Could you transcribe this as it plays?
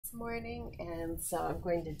this morning, and so I'm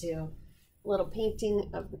going to do a little painting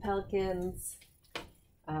of the pelicans.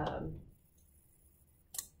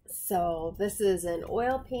 So this is an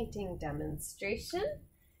oil painting demonstration.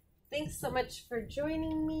 Thanks so much for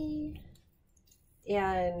joining me.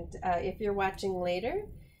 And if you're watching later,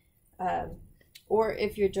 or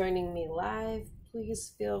if you're joining me live,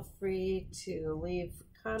 please feel free to leave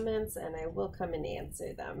comments and I will come and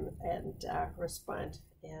answer them and respond.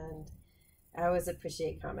 And I always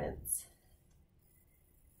appreciate comments.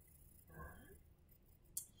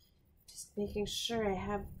 Just making sure I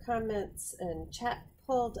have comments and chat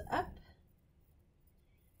pulled up.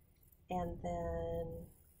 And then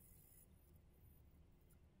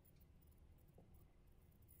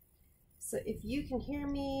so if you can hear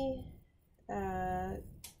me,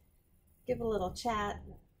 give a little chat.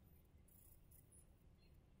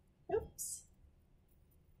 Oops.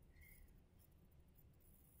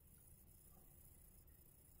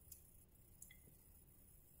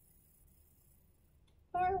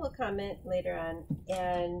 Or we'll comment later on.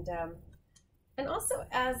 And also,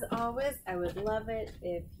 as always, I would love it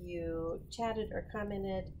if you chatted or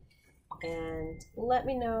commented and let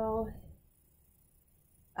me know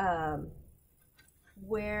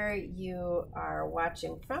where you are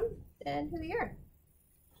watching from and who you are.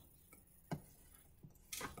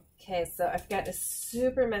 Okay, so I've got a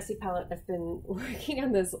super messy palette. I've been working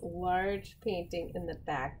on this large painting in the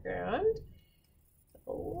background.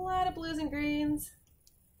 A lot of blues and greens.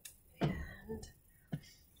 And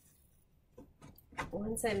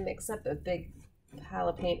once I mix up a big pile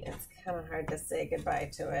of paint, it's kind of hard to say goodbye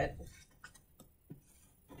to it.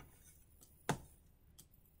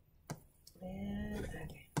 And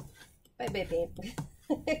okay, bye-bye paint.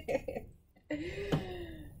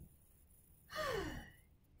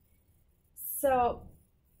 So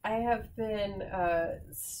I have been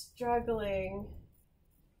struggling.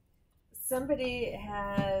 Somebody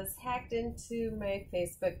has hacked into my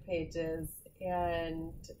Facebook pages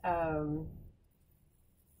and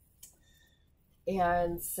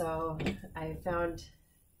so I found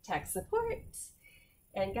tech support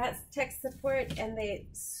and got tech support, and they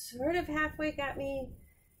sort of halfway got me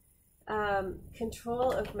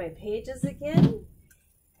control of my pages again.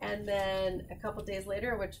 And then a couple days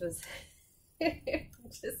later, which was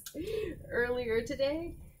just earlier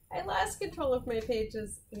today, I lost control of my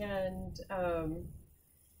pages, and oh,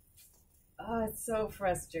 it's so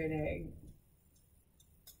frustrating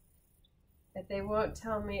that they won't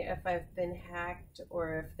tell me if I've been hacked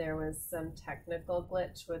or if there was some technical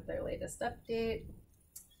glitch with their latest update.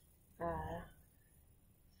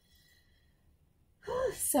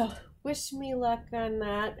 So wish me luck on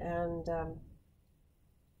that, and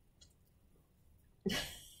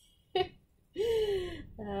I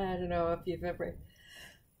don't know if you've ever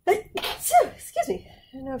excuse me,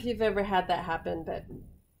 I don't know if you've ever had that happen, but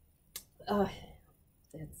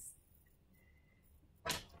it's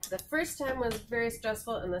the first time was very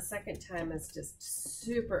stressful, and the second time is just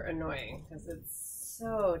super annoying because it's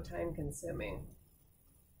so time consuming.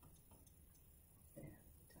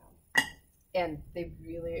 And they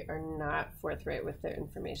really are not forthright with their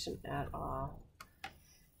information at all.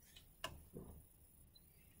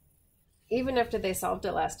 Even after they solved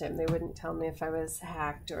it last time, they wouldn't tell me if I was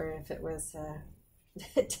hacked or if it was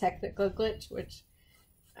a technical glitch, which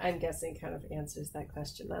I'm guessing kind of answers that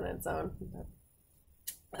question on its own.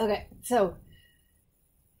 Okay, so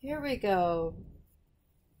here we go.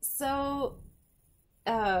 So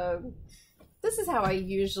this is how I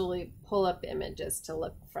usually pull up images to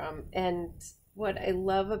look from. And what I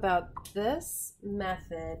love about this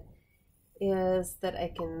method is that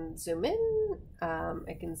I can zoom in,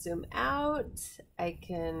 I can zoom out, I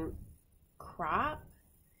can crop.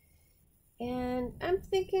 And I'm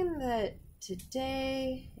thinking that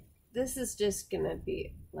today, this is just gonna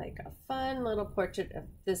be like a fun little portrait of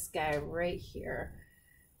this guy right here.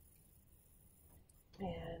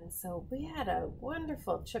 And so we had a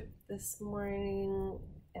wonderful trip this morning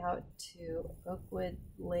out to Oakwood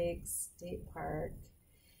Lake State Park,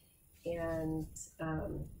 and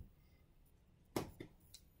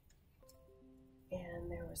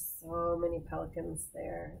there were so many pelicans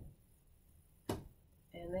there,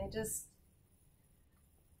 and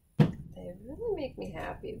they really make me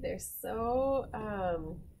happy. They're so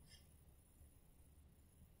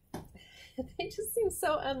they just seem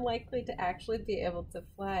so unlikely to actually be able to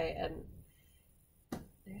fly, and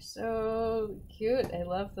they're so cute. I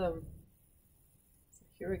love them. So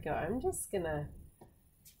here we go. I'm just gonna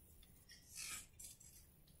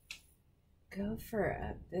go for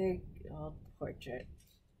a big old portrait.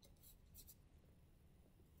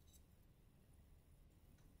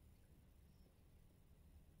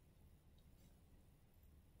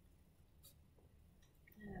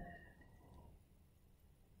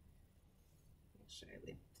 sure I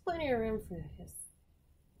leave plenty of room for his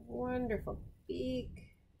wonderful beak.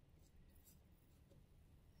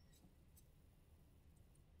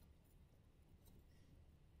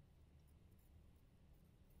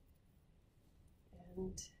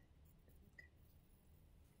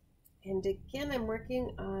 And again, I'm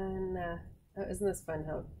working on, oh, isn't this fun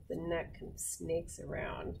how the neck kind of snakes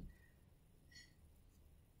around?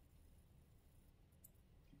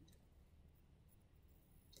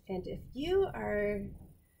 And if you are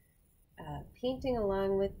painting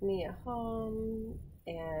along with me at home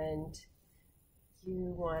and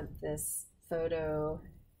you want this photo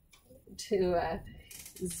to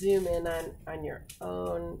zoom in on your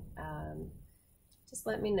own, just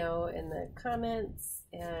let me know in the comments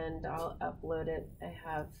and I'll upload it. I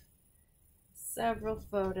have several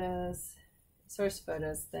photos, source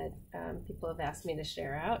photos that people have asked me to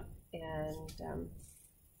share out, and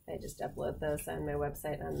I just upload those on my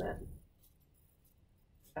website on the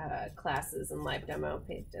classes and live demo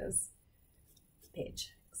page.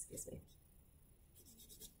 Excuse me.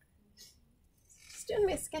 Just doing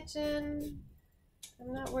my sketching.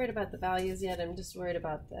 I'm not worried about the values yet. I'm just worried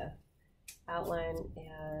about the outline,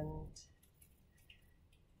 and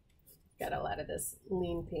got a lot of this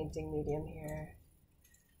lean painting medium here.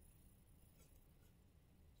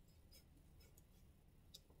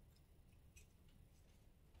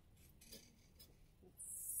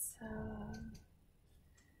 So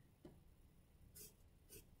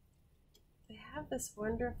they have this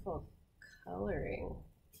wonderful coloring,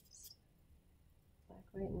 black,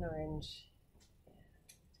 white, and orange.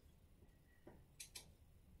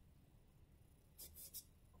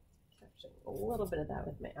 Capturing a little bit of that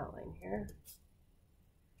with my outline here.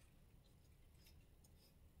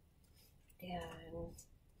 And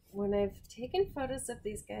when I've taken photos of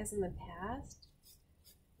these guys in the past,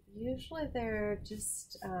 usually they're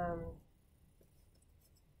just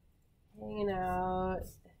hanging out,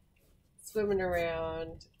 swimming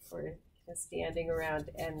around, or standing around,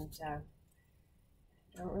 and I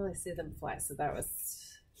don't really see them fly. So that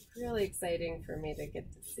was really exciting for me to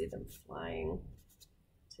get to see them flying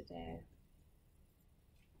today.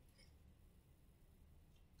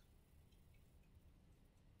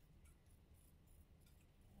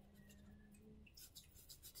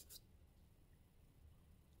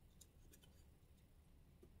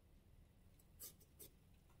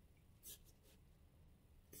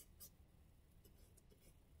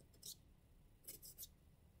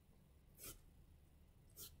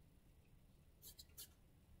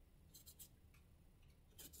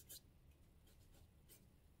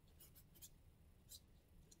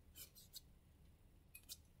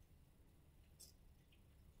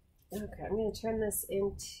 Okay, I'm going to turn this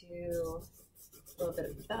into a little bit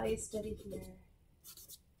of a value study here.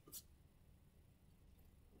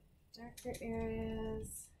 Darker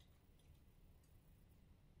areas.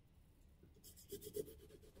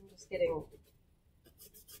 I'm just getting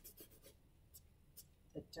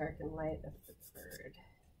the dark and light of the bird.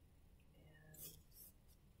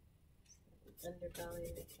 And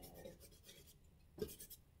underbelly right there.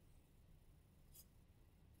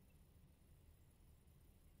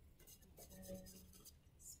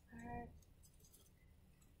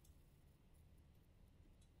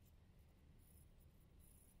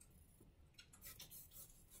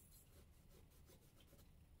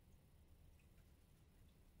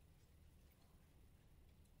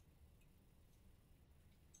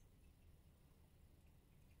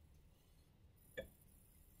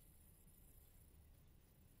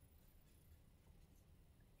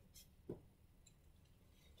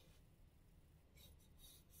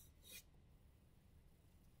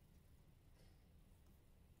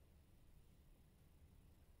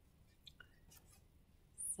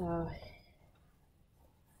 So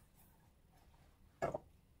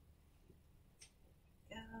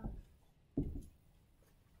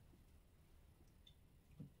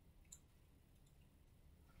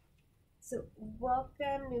So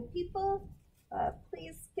welcome new people.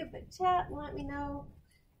 Please give a chat and let me know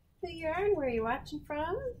who you are and where you're watching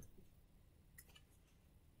from.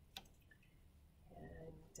 And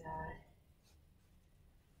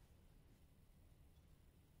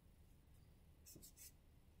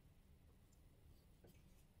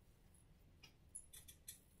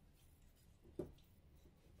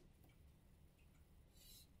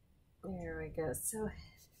there we go. So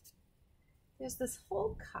there's this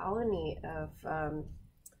whole colony of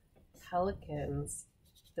pelicans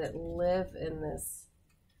that live in this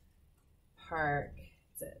park.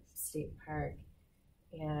 It's a state park,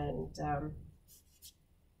 and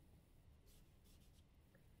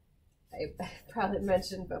I probably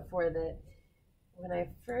mentioned before that when I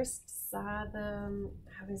first saw them,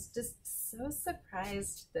 I was just so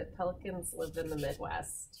surprised that pelicans live in the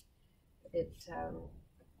Midwest. It,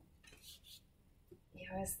 you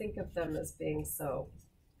always think of them as being so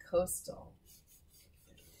coastal.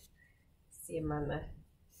 See them on the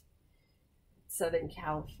Southern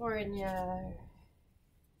California,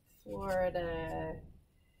 Florida,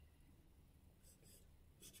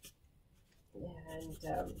 and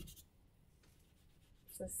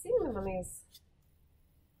so seeing them on these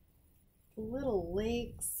little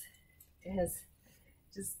lakes is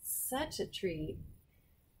just such a treat,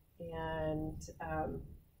 and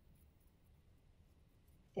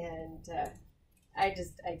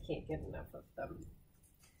I can't get enough of them.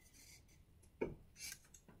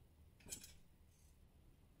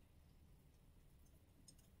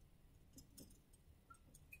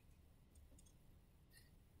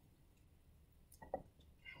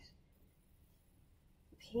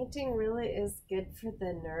 Painting really is good for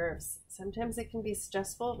the nerves. Sometimes it can be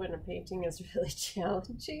stressful when a painting is really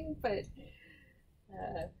challenging, but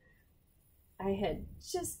I had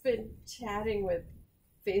just been chatting with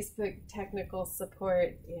Facebook technical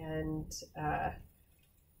support, and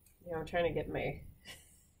I'm trying to get my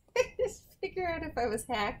figure out if I was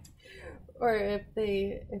hacked or if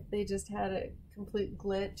they just had a complete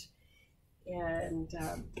glitch, and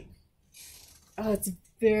oh, it's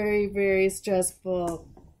very, very stressful.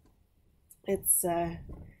 It's I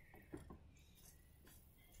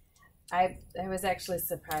was actually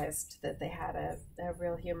surprised that they had a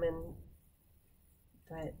real human,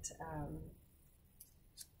 but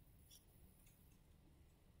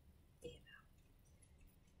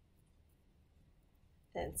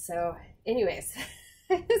and so anyways,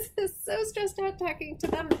 I was so stressed out talking to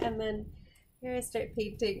them, and then here I start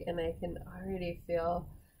painting, and I can already feel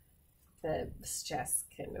the stress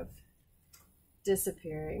kind of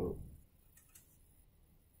disappearing.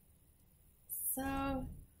 So I'm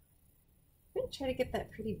going to try to get that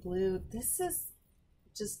pretty blue. This is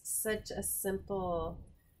just such a simple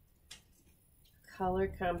color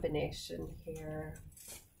combination here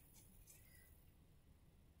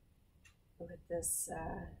with this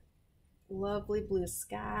lovely blue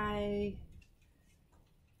sky,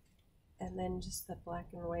 and then just the black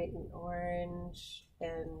and white and orange,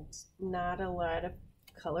 and not a lot of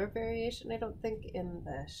color variation, I don't think, in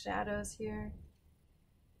the shadows here.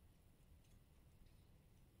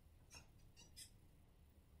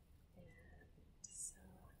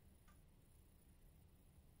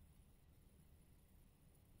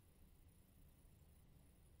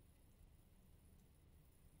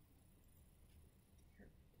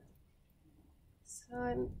 So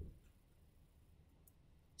I'm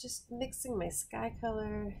just mixing my sky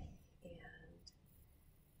color, and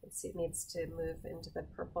let's see, it needs to move into the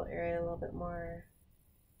purple area a little bit more.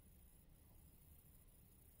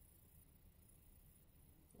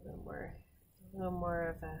 A little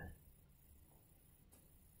more of a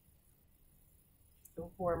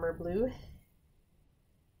warmer blue.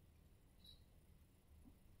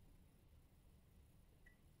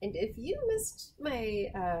 And if you missed my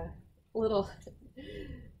little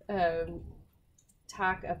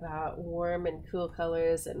talk about warm and cool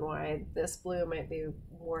colors and why this blue might be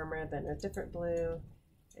warmer than a different blue,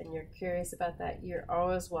 and you're curious about that, you're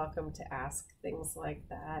always welcome to ask things like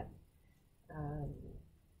that.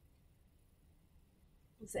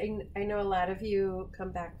 So I know a lot of you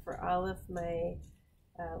come back for all of my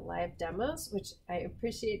live demos, which I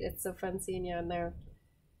appreciate. It's so fun seeing you on there,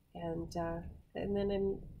 and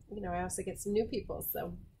then I also get some new people,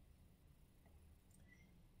 so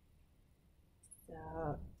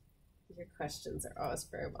your questions are always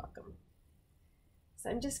very welcome. So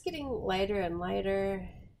I'm just getting lighter and lighter,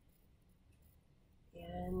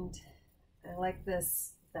 and I like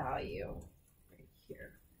this value right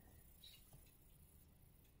here.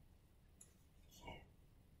 Okay.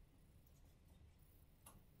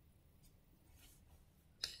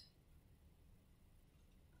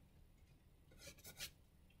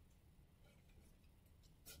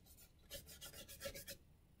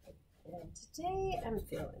 And today I'm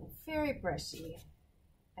feeling very brushy.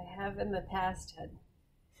 I have in the past had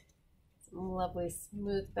some lovely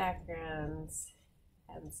smooth backgrounds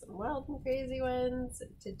and some wild and crazy ones.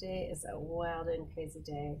 Today is a wild and crazy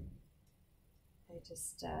day. I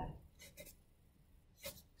just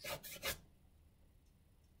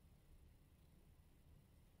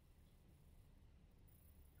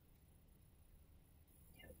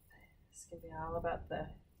it's gonna be all about the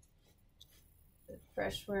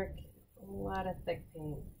brush work, a lot of thick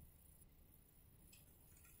paint.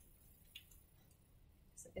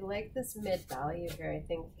 So I like this mid value here. I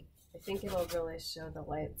think it'll really show the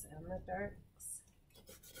lights and the darks.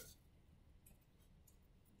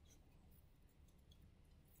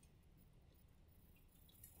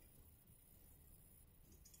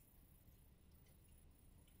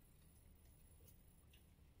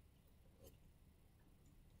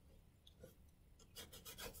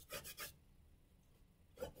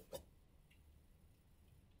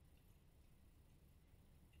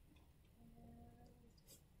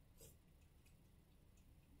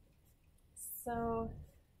 So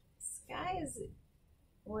skies,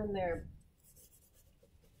 when they're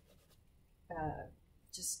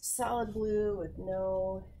just solid blue with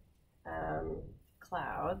no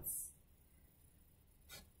clouds,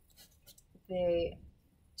 they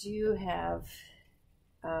do have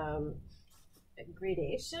a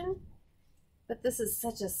gradation, but this is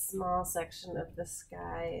such a small section of the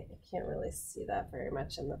sky, I can't really see that very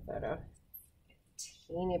much in the photo. A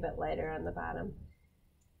teeny bit lighter on the bottom.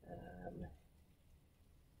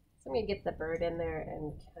 So I'm going to get the bird in there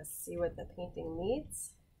and kind of see what the painting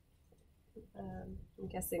needs. I'm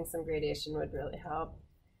guessing some gradation would really help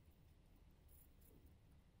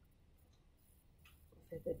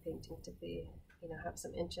for the painting to be, have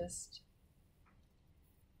some interest.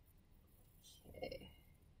 Okay.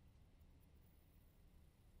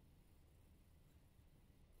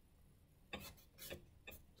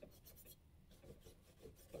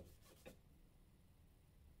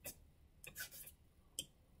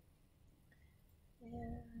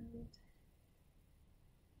 And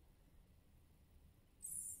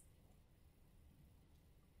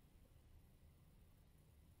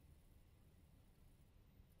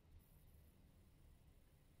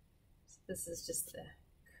so this is just the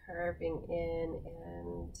carving in,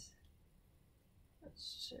 and not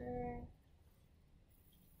sure.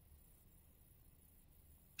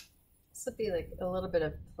 This would be like a little bit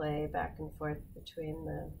of play back and forth between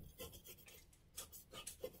the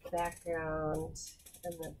background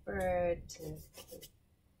and the bird to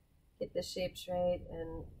get the shapes right,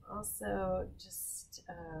 and also just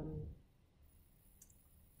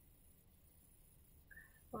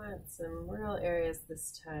want some real areas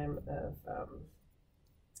this time of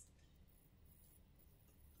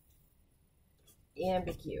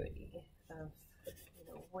ambiguity of,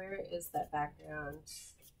 where is that background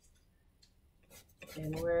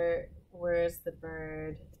and where is the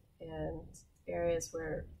bird, and areas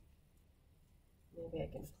where maybe I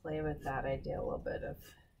can play with that idea a little bit of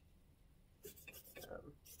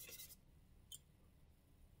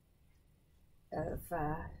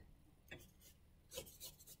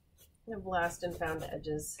lost and found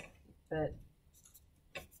edges, but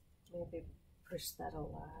maybe push that a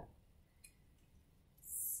lot.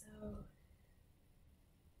 So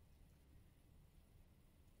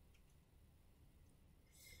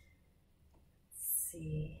let's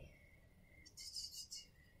see.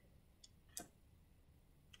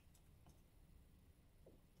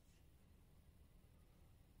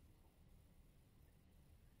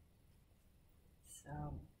 So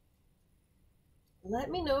let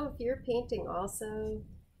me know if you're painting also,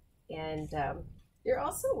 and you're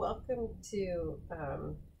also welcome to,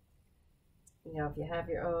 if you have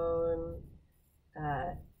your own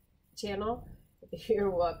channel, you're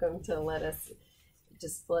welcome to let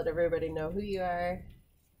everybody know who you are.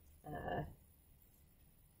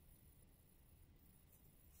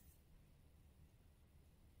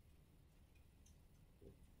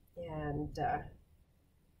 And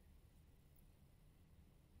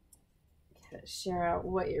share out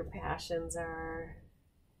what your passions are.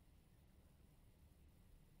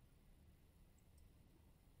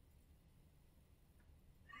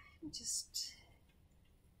 Just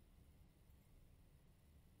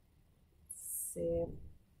see.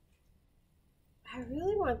 I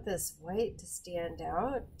really want this white to stand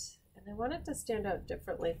out, and I want it to stand out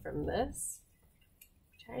differently from this.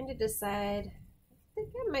 I'm trying to decide. I think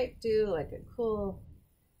I might do like a cool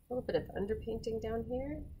little bit of underpainting down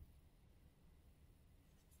here.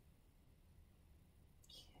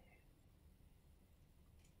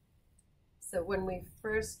 So when we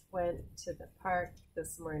first went to the park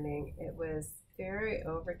this morning, it was very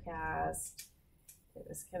overcast. It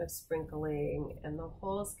was kind of sprinkling, and the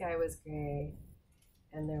whole sky was gray,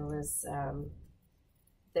 and there was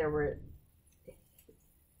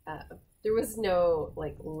no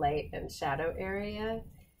like light and shadow area.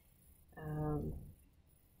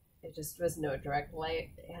 It just was no direct light,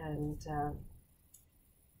 and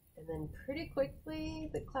then pretty quickly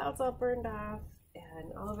the clouds all burned off,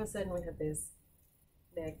 and all of a sudden we had these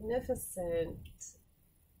magnificent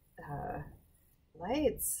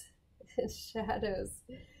lights and shadows,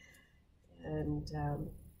 and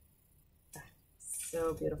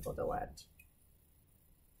so beautiful to watch.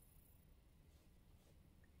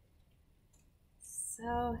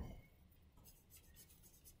 So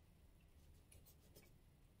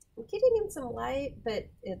I'm getting in some light, but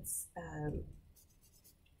it's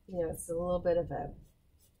it's a little bit of a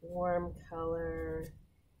warm color,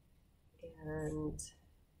 and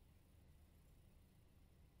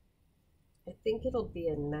I think it'll be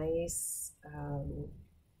a nice kind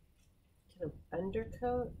of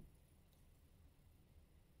undercoat.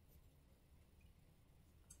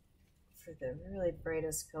 for the really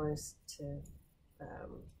brightest colors to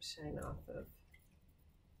shine off of.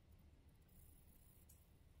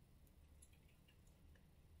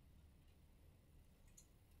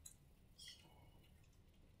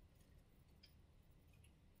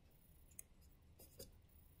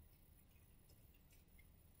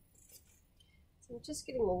 So I'm just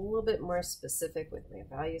getting a little bit more specific with my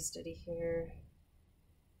value study here.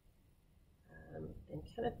 And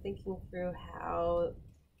kind of thinking through how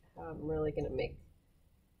I'm really going to make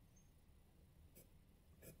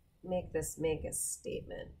this make a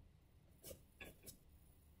statement.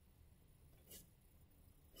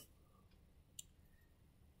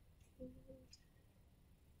 You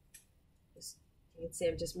can see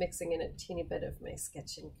I'm just mixing in a teeny bit of my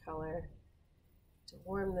sketching color to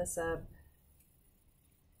warm this up.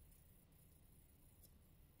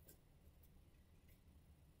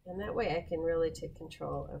 And that way I can really take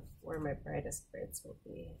control of where my brightest grids will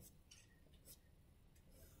be.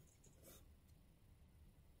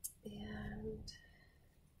 And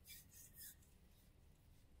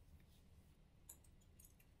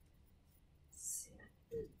let's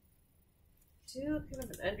see, do kind of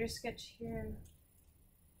an undersketch here.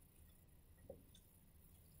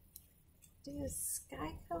 Do a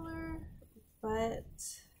sky color, but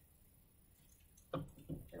a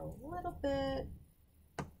little bit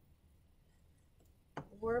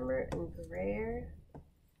warmer and grayer.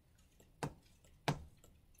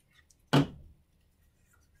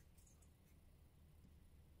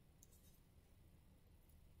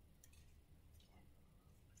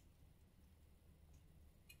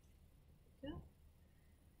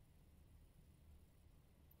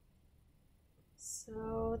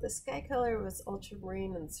 So the sky color was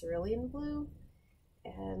ultramarine and cerulean blue,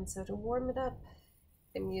 and so to warm it up,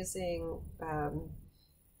 I'm using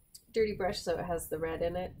dirty brush, so it has the red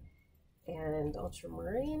in it, and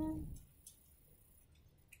ultramarine.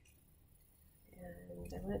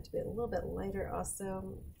 And I want it to be a little bit lighter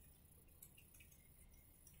also.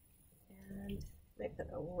 And I might put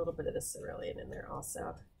a little bit of the cerulean in there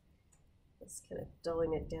also. Just kind of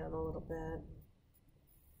dulling it down a little bit.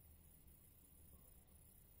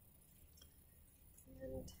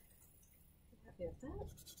 And I'm happy with that.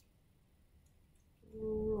 A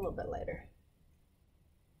little bit lighter.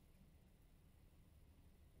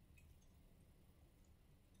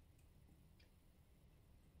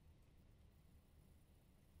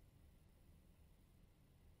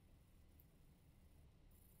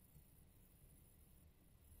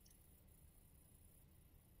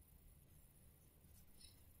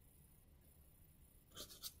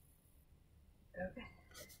 Okay.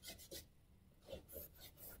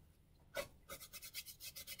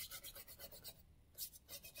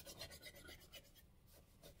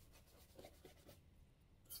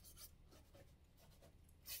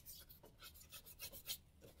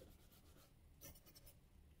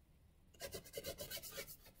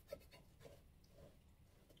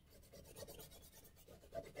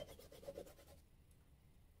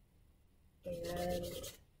 And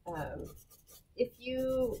if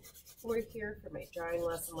you were here for my drawing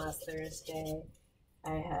lesson last Thursday,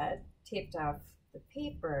 I had taped off the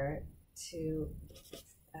paper to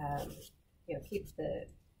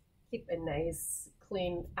keep a nice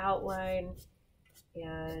clean outline,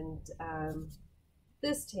 and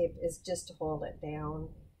this tape is just to hold it down.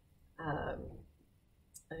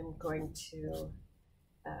 I'm going to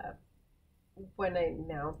when I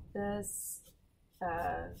mount this.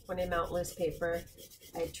 When I mount loose paper,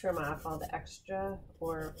 I trim off all the extra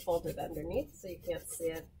or fold it underneath so you can't see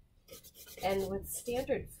it. And with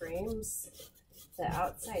standard frames, the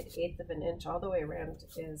outside 1/8 of an inch all the way around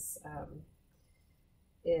is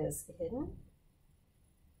hidden.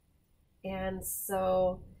 And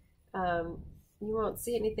so you won't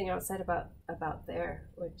see anything outside about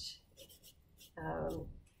there, which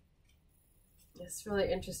is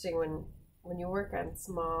really interesting when you work on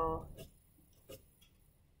small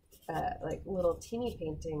like little teeny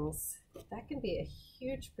paintings. That can be a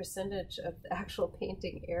huge percentage of the actual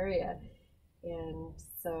painting area, and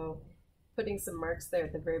so putting some marks there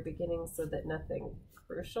at the very beginning so that nothing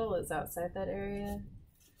crucial is outside that area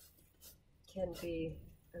can be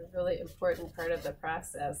a really important part of the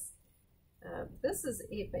process. This is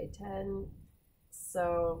 8 by 10,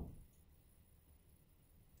 so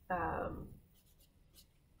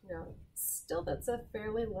still that's a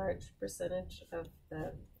fairly large percentage of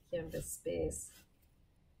the canvas space.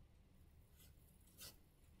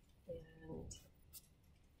 And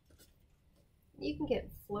you can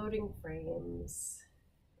get floating frames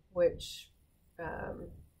which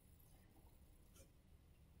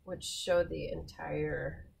show the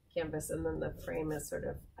entire canvas, and then the frame is sort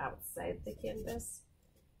of outside the canvas.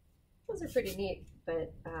 Those are pretty neat,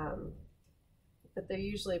 but they're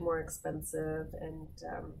usually more expensive, and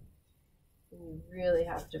you really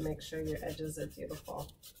have to make sure your edges are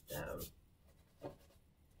beautiful.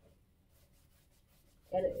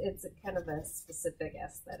 And it's a kind of a specific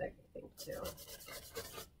aesthetic, I think, too.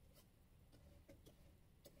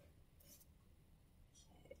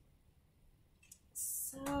 Okay.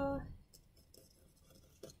 So,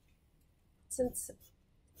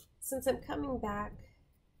 since I'm coming back,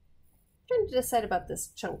 I'm trying to decide about this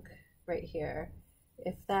chunk right here,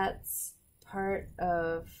 if that's part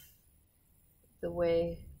of the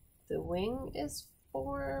way the wing is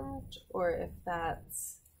formed, or if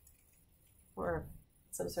that's more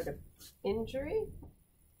some sort of injury.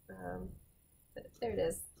 But there it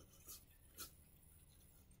is.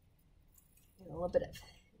 A little bit of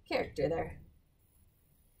character there.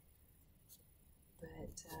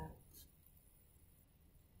 But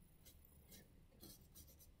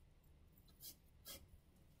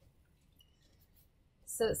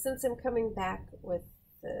so since I'm coming back with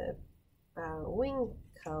the wing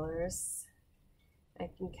colors, I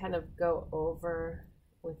can kind of go over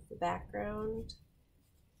with the background,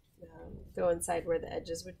 go inside where the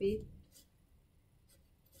edges would be.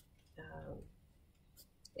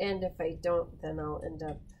 And if I don't, then I'll end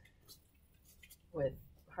up with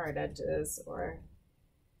hard edges, or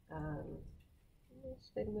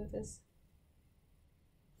should I move this?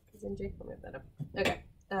 Because then Jake will move that up. Okay.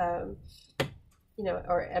 You know,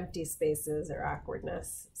 or empty spaces or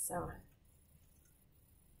awkwardness. So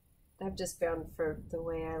I've just found, for the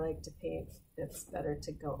way I like to paint, it's better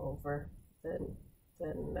to go over than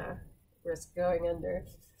risk going under.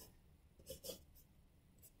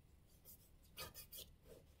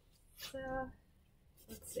 So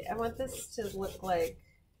let's see. I want this to look like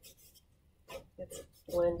it's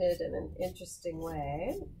blended in an interesting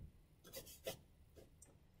way,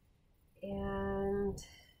 and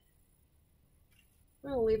I'm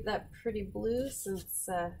going to leave that pretty blue, since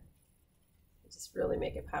just really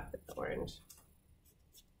make it pop with the orange.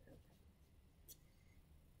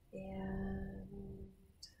 And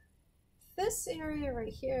this area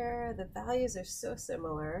right here, the values are so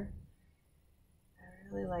similar. I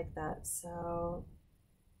really like that. So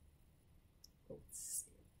let's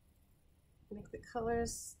make the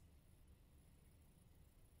colors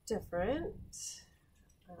different.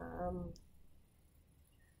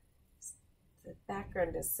 The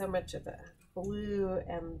background is so much of a blue,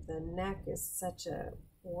 and the neck is such a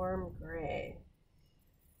warm gray.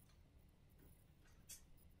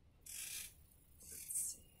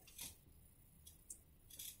 Let's see.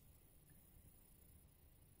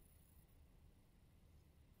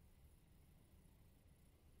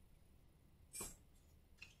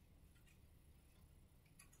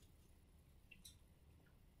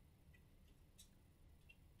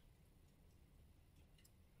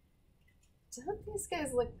 Don't these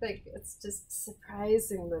guys look like, it's just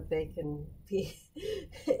surprising that they can be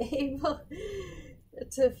able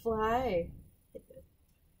to fly?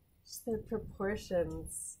 Just their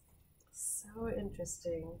proportions, so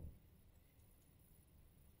interesting.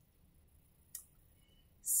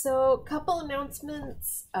 So, couple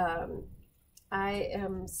announcements. I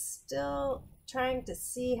am still trying to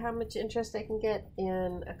see how much interest I can get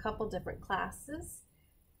in a couple different classes.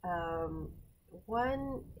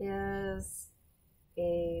 One is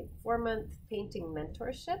a 4-month painting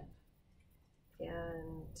mentorship,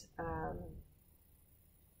 and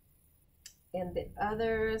the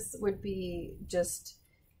others would be just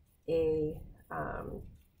a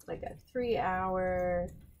like a 3-hour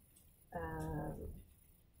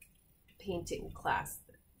painting class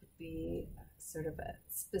that would be sort of a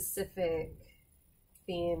specific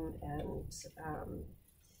theme and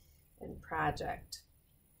project.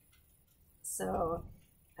 So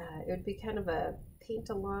it would be kind of a paint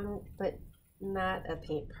along, but not a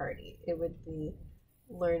paint party. It would be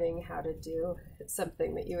learning how to do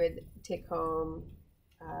something that you would take home,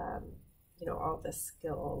 you know, all the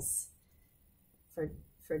skills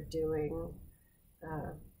for doing,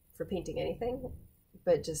 for painting anything,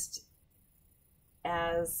 but just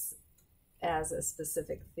as a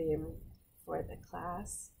specific theme for the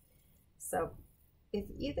class. So if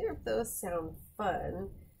either of those sound fun,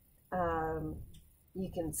 you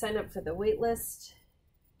can sign up for the waitlist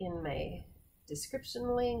in my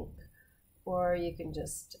description link, or you can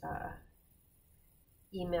just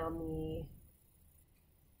email me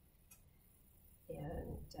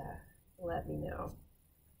and let me know.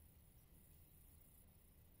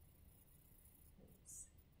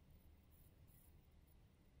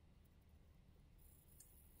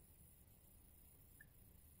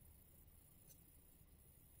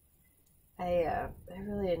 I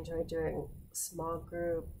really enjoy doing small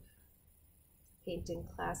group painting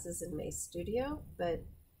classes in my studio, but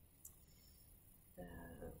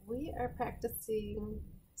we are practicing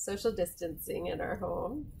social distancing in our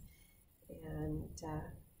home, and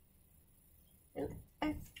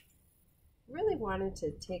I've really wanted to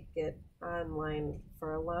take it online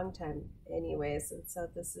for a long time anyways, and so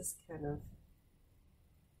this is kind of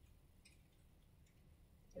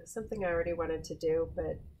something I already wanted to do,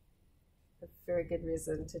 but a very good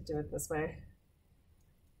reason to do it this way.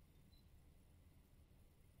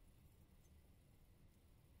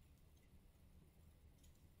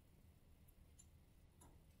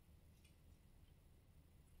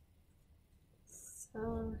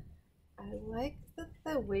 So I like that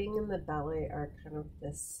the wing and the belly are kind of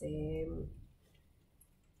the same,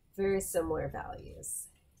 very similar values.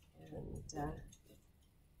 And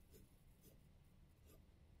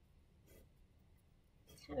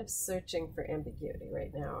kind of searching for ambiguity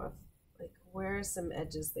right now of like where are some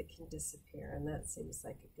edges that can disappear, and that seems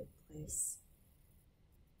like a good place.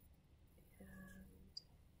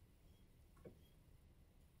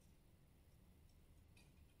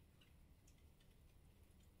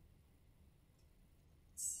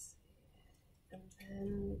 And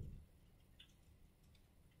then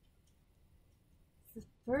the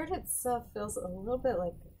bird itself feels a little bit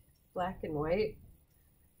like black and white.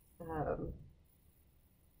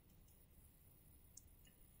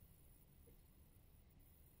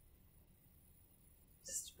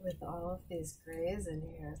 Just with all of these grays in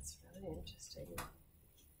here, it's really interesting.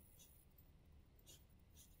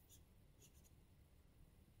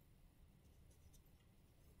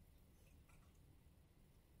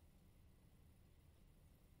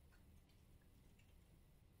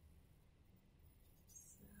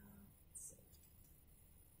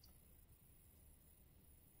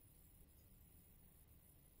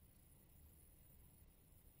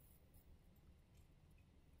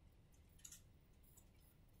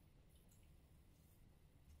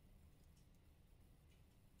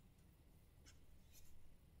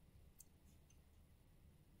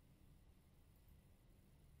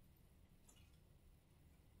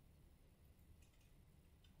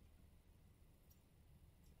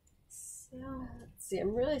 So let's see,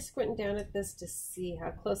 I'm really squinting down at this to see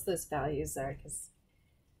how close those values are, because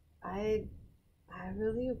I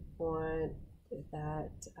really want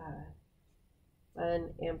that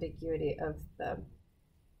fun ambiguity of the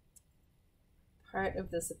part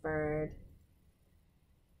of this bird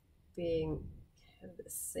being kind of the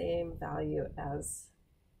same value as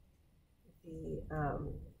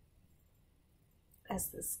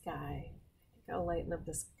the sky. I think I'll lighten up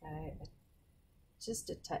the sky just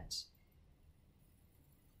a touch.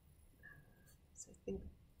 So I think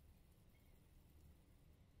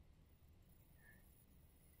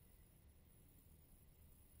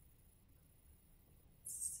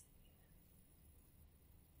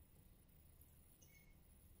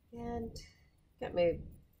and got my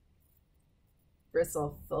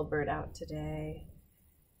bristle filbert out today.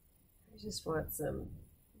 I just want some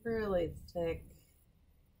really thick,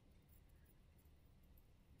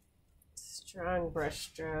 strong brush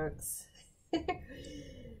strokes.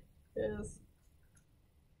 Yes.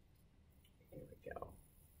 Here we go.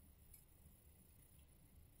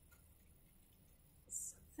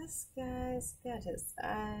 So this guy's got his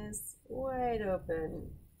eyes wide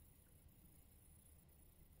open.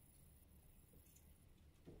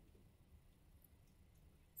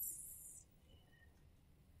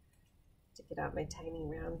 To get out my tiny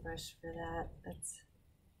round brush for that. That's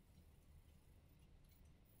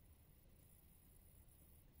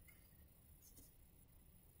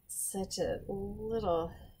such a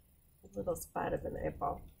little spot of an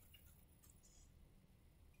eyeball.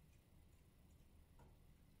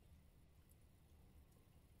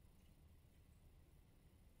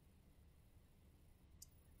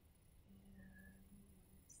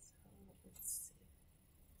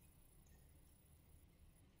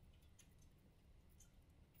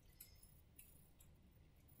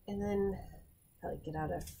 And then probably get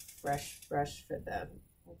out a fresh brush for the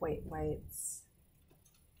whites.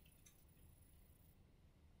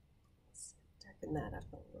 Let's darken that up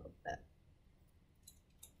a little bit.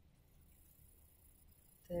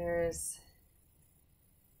 There's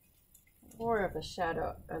more of a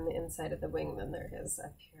shadow on the inside of the wing than there is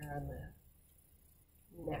up here on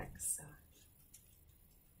the neck, so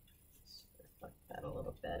just reflect that a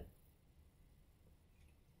little bit.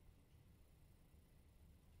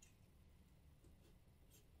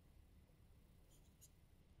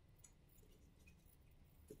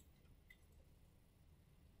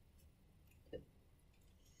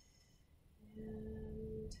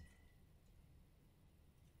 And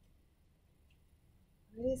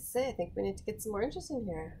say, I think we need to get some oranges in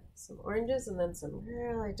here. Some oranges and then some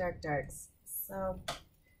really dark darks. So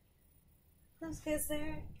those guys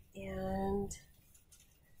there, and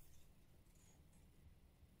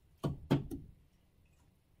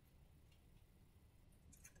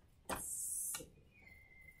let's see.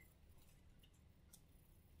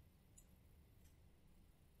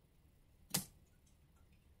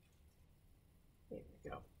 There we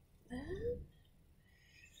go.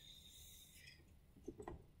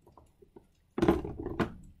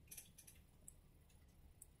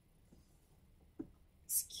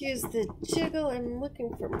 Excuse the jiggle, I'm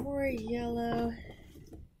looking for more yellow.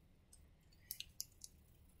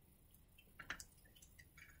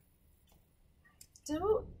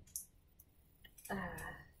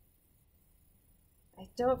 I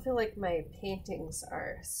don't feel like my paintings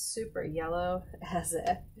are super yellow as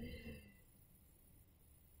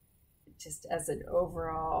an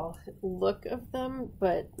overall look of them,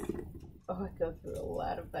 but oh, I go through a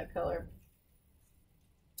lot of that color.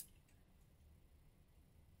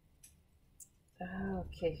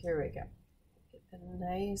 Okay, here we go. Get a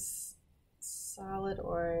nice solid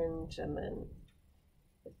orange and then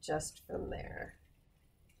adjust from there.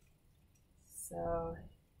 So,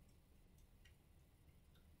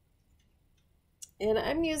 and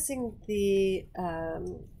I'm using the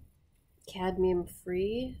cadmium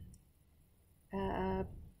free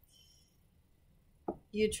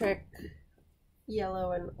Utrecht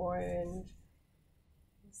yellow and orange.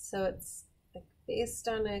 So it's like based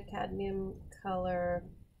on a cadmium color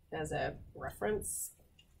as a reference.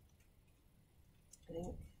 I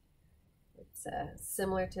think it's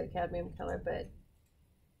similar to a cadmium color, but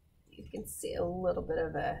you can see a little bit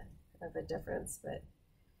of a difference, but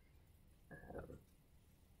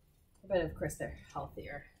of course they're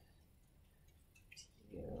healthier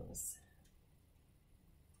to use.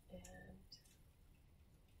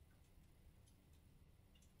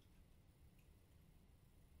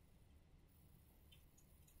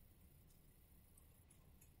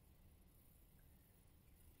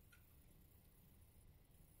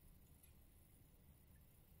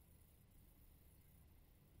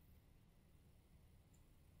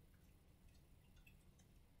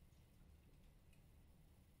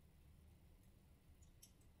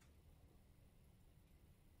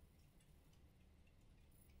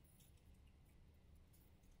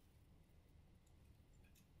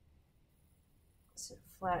 To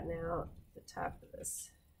flatten out the top of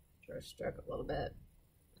this brush stroke a little bit.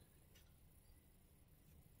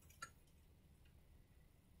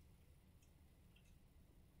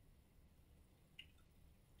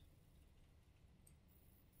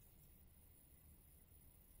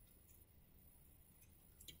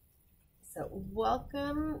 So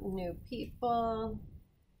welcome new people.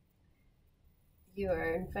 You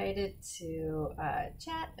are invited to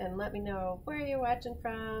chat and let me know where you're watching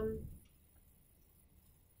from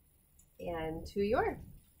and who you are.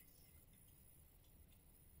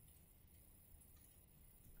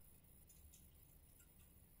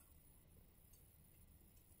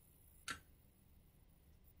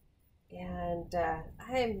 And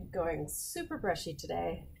I'm going super brushy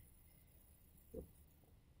today.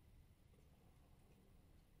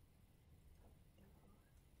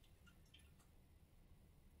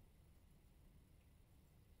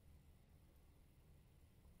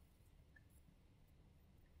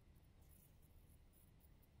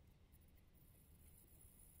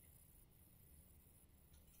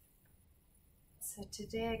 So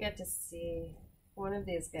today I got to see one of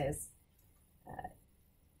these guys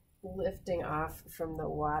lifting off from the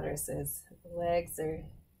water, so his legs are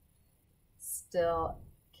still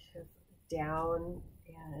down,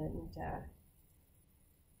 and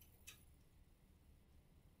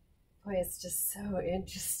boy, it's just so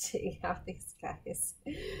interesting how these guys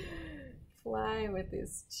fly with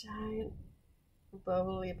these giant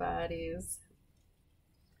bubbly bodies.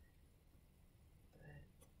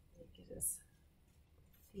 But look at his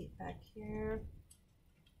feet back here,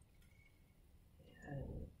 and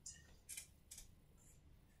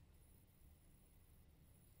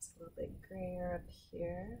it's a little bit grayer up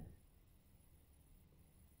here.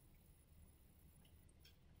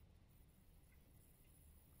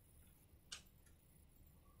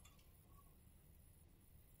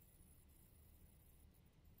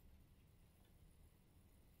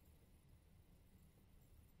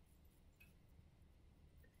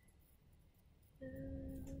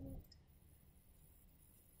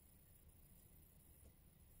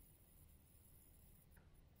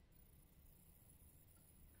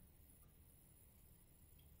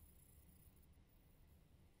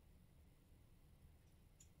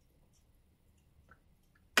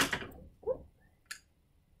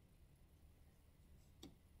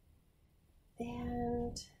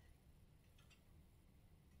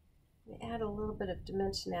 add a little bit of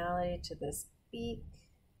dimensionality to this beak.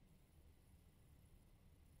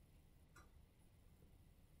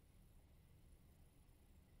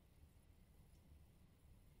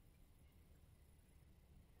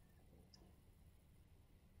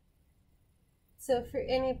 So for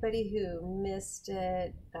anybody who missed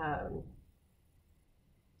it,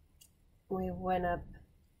 we went up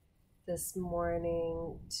this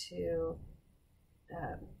morning to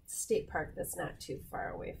state park that's not too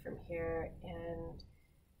far away from here, and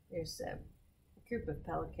there's a group of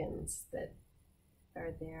pelicans that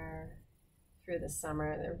are there through the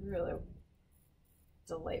summer. They're really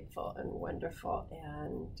delightful and wonderful,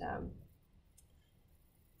 and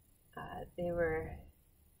they were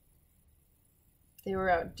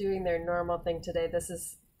out doing their normal thing today. This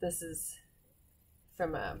is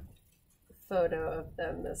from a photo of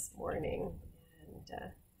them this morning, and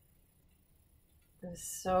it was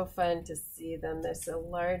so fun to see them. There's a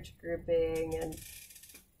large grouping, and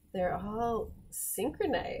they're all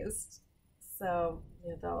synchronized. So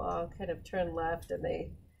they'll all kind of turn left, and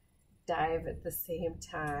they dive at the same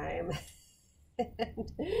time,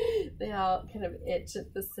 and they all kind of itch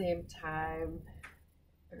at the same time,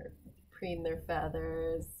 or preen their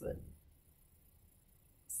feathers.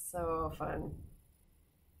 So fun.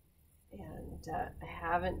 And I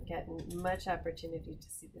haven't gotten much opportunity to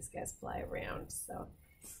see these guys fly around, so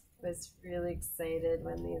I was really excited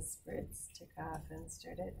when these birds took off and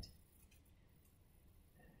started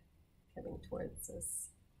coming towards us.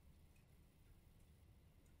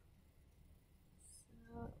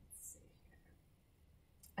 So let's see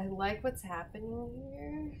here. I like what's happening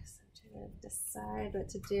here, so I'm trying to decide what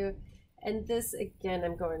to do. And this, again,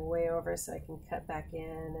 I'm going way over so I can cut back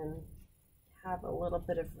in and have a little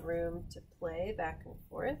bit of room to play back and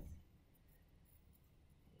forth.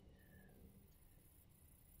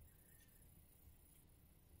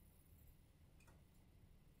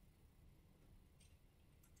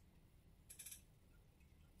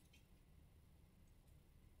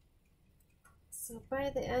 So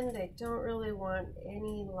by the end, I don't really want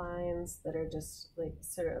any lines that are just like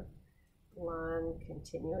sort of long,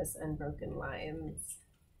 continuous, unbroken lines.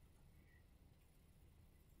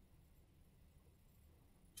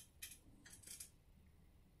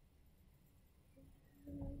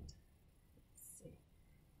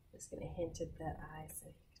 Just going to hint at that eye so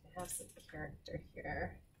you can have some character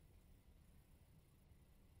here.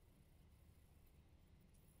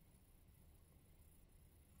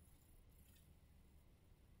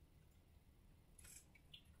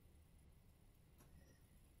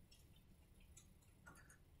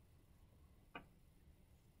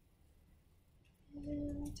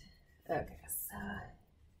 And okay, so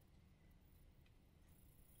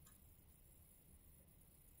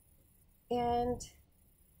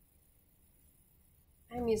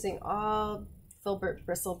I'm using all filbert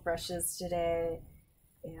bristle brushes today,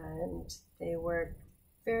 and they work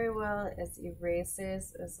very well as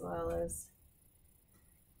erasers as well as,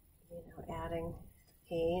 adding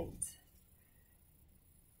paint.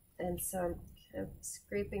 And so I'm kind of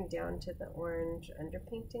scraping down to the orange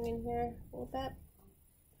underpainting in here a little bit.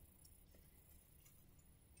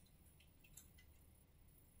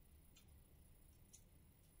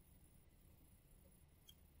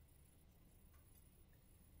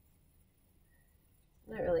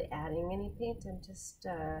 I'm not really adding any paint, I'm just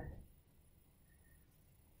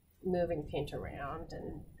moving paint around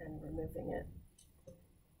and removing it.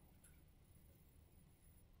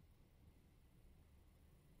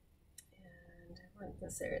 And I want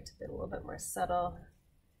this area to be a little bit more subtle.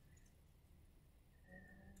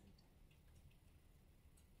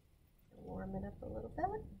 And warm it up a little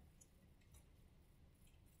bit.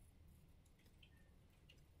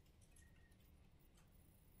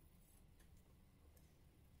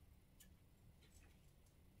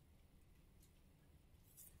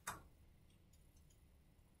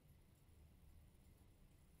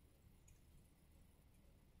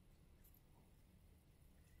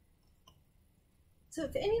 So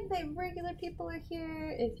if any of my regular people are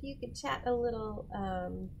here, if you could chat a little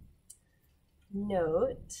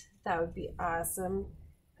note, that would be awesome.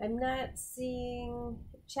 I'm not seeing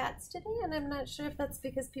chats today, and I'm not sure if that's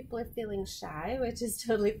because people are feeling shy, which is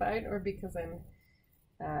totally fine, or because I'm...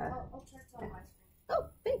 I'll check on my screen.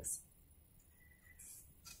 Oh, thanks.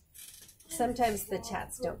 Sometimes the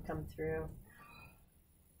chats don't come through.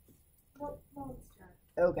 No one's shy.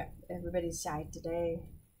 Okay, everybody's shy today.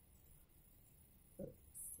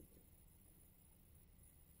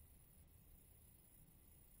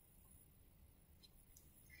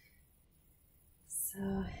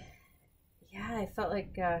 So, yeah, I felt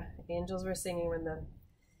like angels were singing when the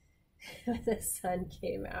the sun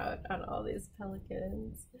came out on all these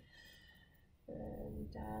pelicans.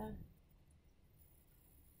 And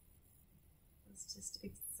it's just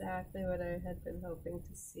exactly what I had been hoping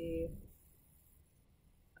to see.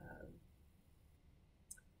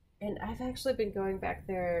 And I've actually been going back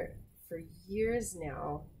there for years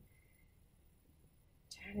now,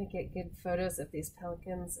 trying to get good photos of these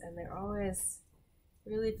pelicans, and they're always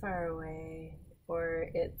really far away,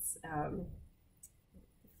 or it's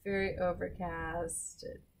very overcast.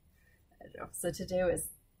 I don't know. So today was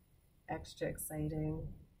extra exciting.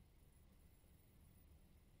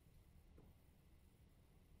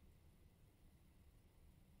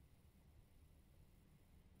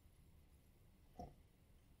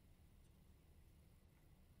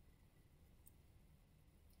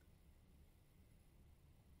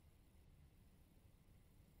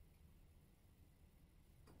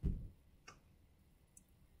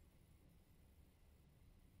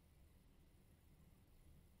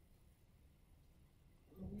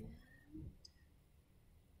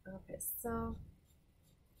 Okay, so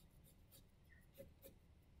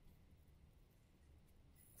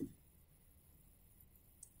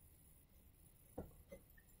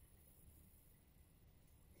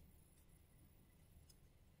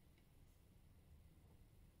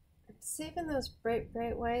I'm saving those bright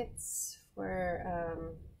whites for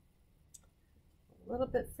a little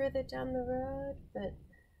bit further down the road, but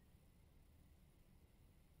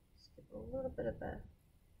just give a little bit of a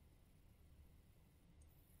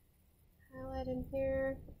highlight in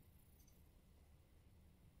here.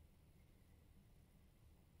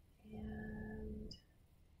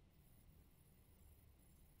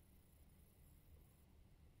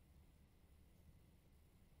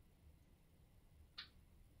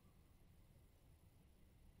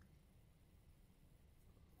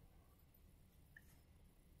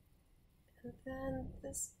 And then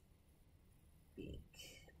this beak.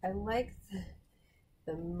 I like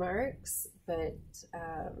the marks, but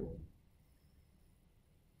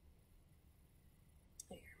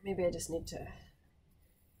maybe I just need to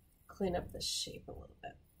clean up the shape a little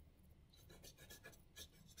bit.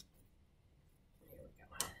 There we go.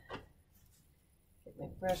 Get my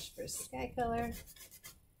brush for sky color.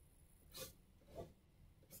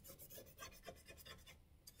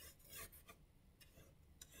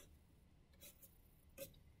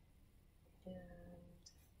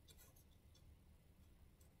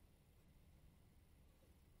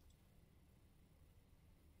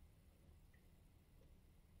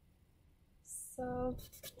 So,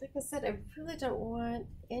 like I said, I really don't want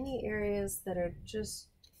any areas that are just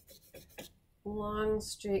long,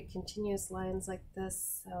 straight, continuous lines like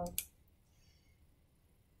this. So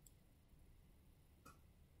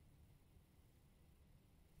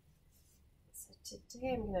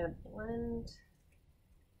today I'm going to blend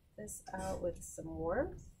this out with some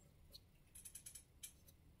warmth.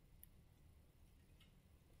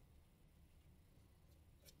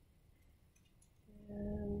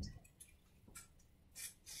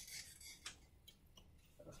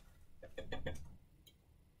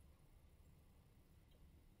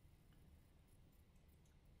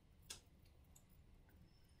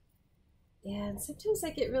 And sometimes I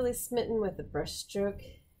get really smitten with the brush stroke,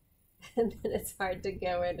 and then it's hard to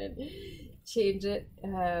go in and change it,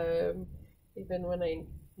 even when I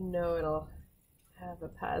know it'll have a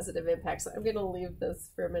positive impact. So I'm going to leave this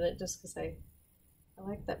for a minute just because I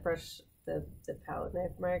like that brush, the palette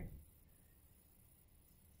knife mark.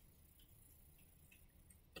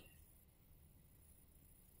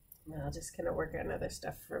 And I'll just kind of work on other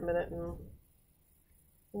stuff for a minute and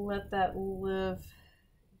let that live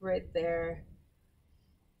right there.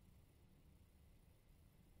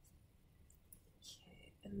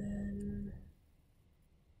 Okay, and then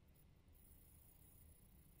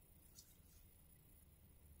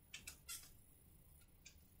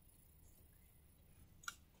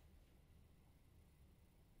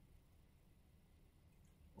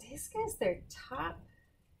these guys, their top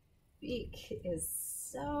beak is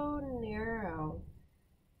so narrow.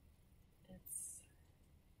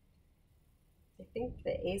 I think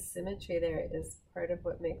the asymmetry there is part of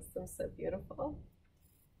what makes them so beautiful.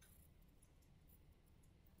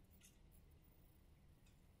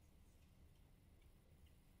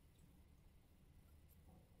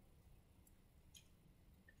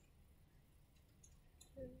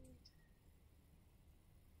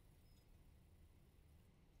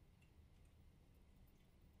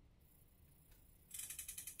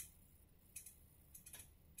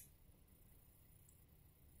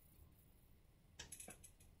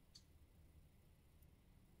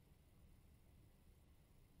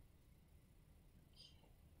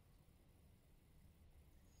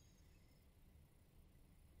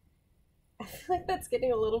 I feel like that's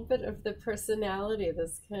getting a little bit of the personality,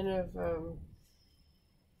 this kind of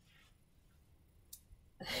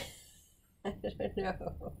I don't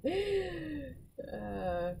know.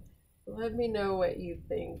 Let me know what you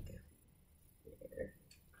think here.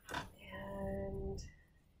 And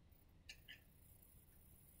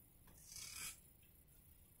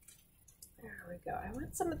there we go. I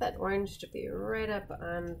want some of that orange to be right up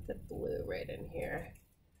on the blue right in here.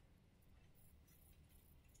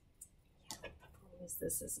 Yeah, I'll use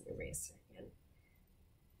this as an eraser again.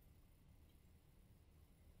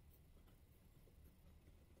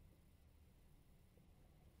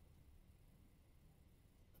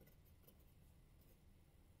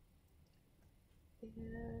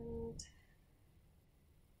 And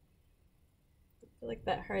I feel like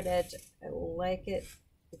that hard edge, I like it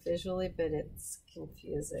visually, but it's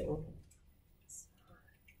confusing. So.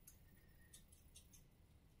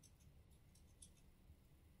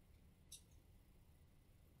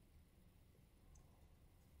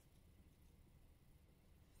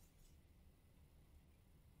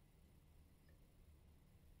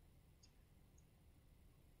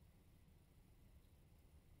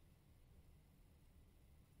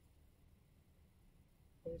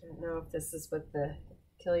 I don't know if this is what the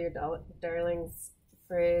kill your darlings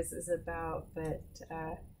phrase is about, but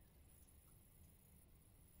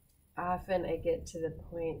often I get to the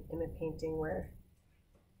point in a painting where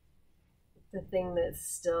the thing that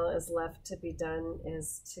still is left to be done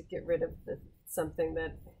is to get rid of something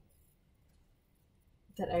that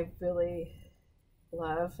I really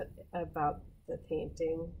love about the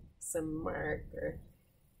painting, some mark, or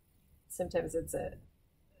sometimes it's a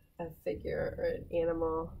figure or an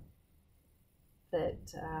animal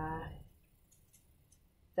that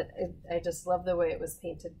I just love the way it was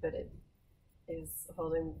painted, but it is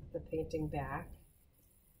holding the painting back.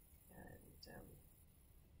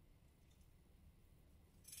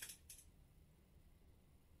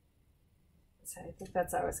 And so I think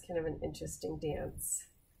that's always kind of an interesting dance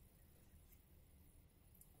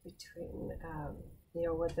between you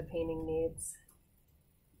know, what the painting needs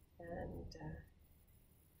and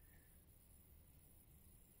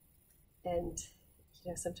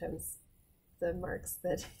you know, sometimes the marks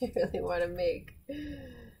that you really want to make.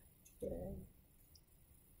 Yeah.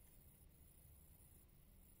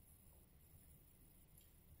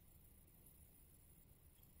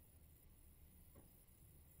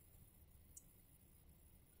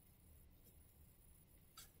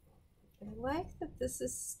 I like that this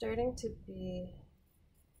is starting to be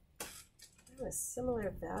a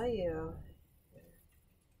similar value. I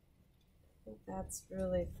think that's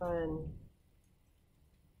really fun.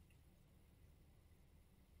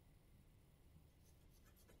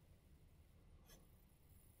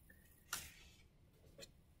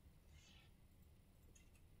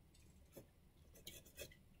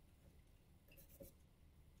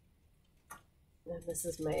 And this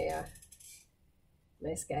is my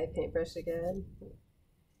my sky paintbrush again.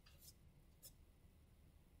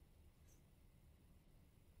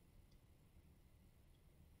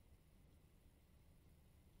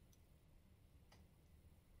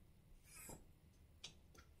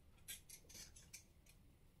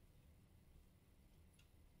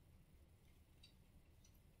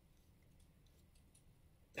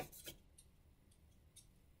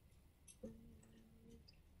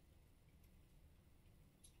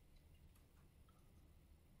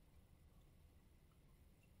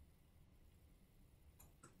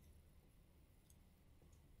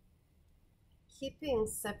 Keeping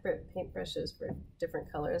separate paintbrushes for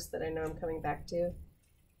different colors that I know I'm coming back to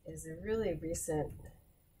is a really recent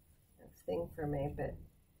thing for me, but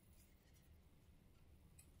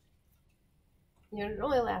you know, it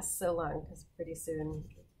only lasts so long because pretty soon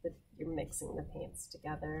you're mixing the paints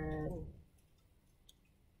together and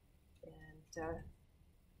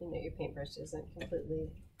you know, your paintbrush isn't completely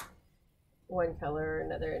one color or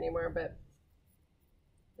another anymore, but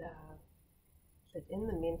in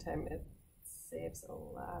the meantime it saves a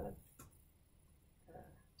lot of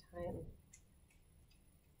time.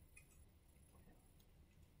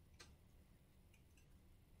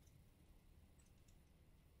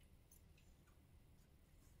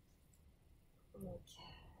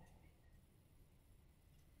 Okay.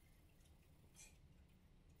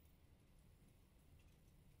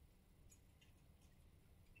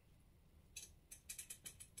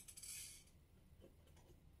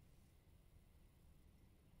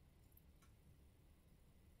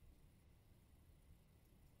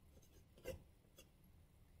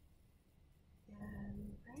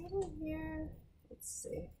 And right in here, let's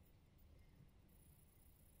see.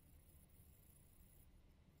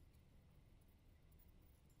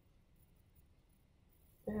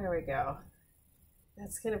 There we go.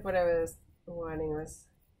 That's kind of what I was wanting, was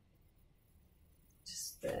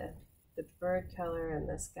just the bird color and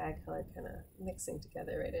the sky color kind of mixing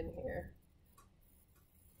together right in here.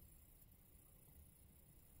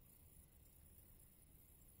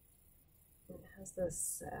 It has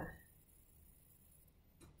this,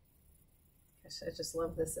 gosh, I just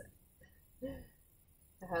love this,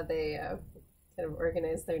 how they kind of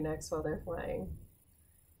organize their necks while they're flying.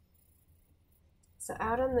 So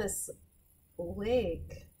out on this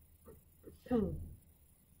lake,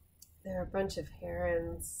 there are a bunch of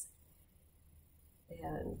herons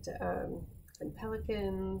and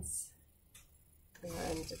pelicans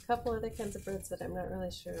and a couple other kinds of birds that I'm not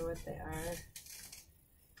really sure what they are.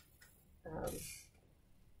 And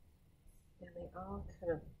they all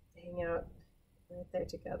kind of hang out right there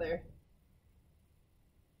together.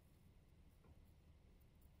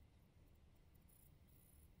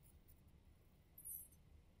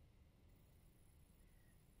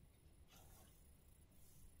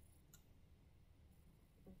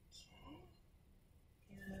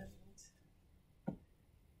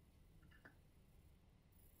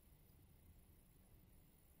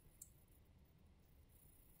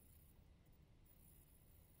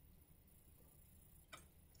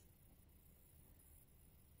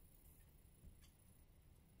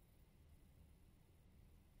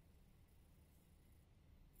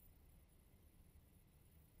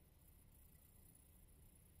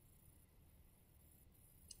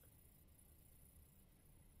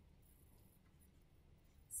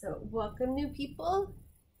 So welcome new people,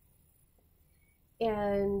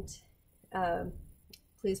 and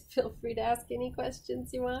please feel free to ask any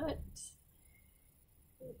questions you want.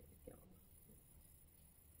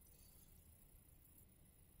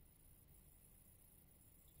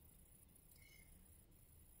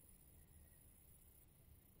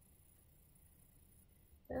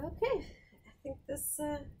 Okay, I think this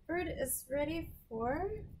bird is ready for a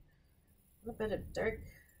little bit of dark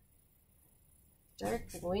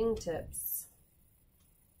wingtips.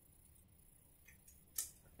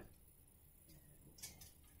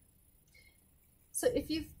 So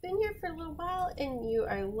if you've been here for a little while and you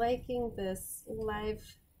are liking this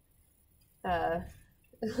live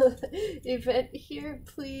event here,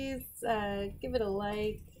 please give it a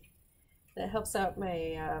like. That helps out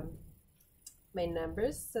my my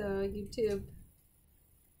numbers, so YouTube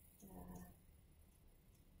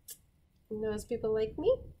knows people like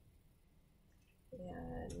me.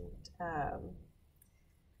 And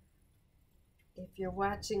if you're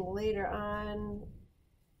watching later on,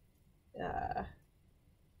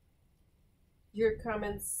 your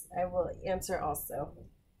comments I will answer also.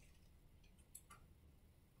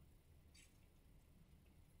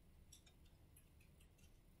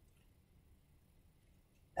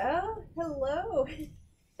 Oh, hello.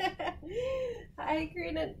 Hi,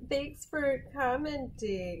 Karina. Thanks for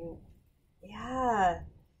commenting. Yeah.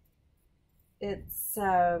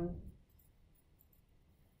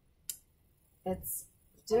 It's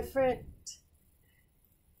different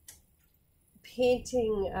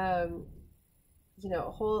painting, you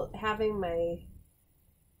know, having my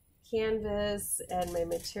canvas and my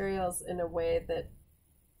materials in a way that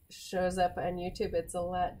shows up on YouTube. It's a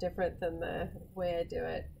lot different than the way I do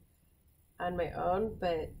it on my own,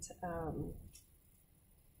 but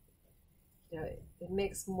you know, it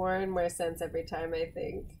makes more and more sense every time, I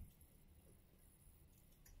think.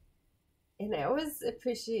 And I always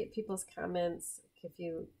appreciate people's comments. If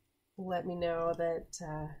you let me know that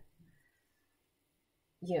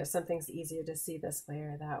you know, something's easier to see this way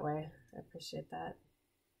or that way, I appreciate that.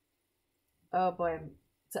 Oh boy,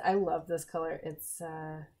 so I love this color. It's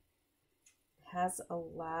has a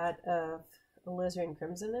lot of alizarin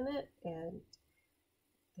crimson in it, and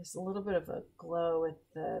there's a little bit of a glow with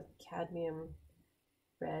the cadmium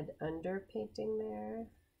red underpainting there.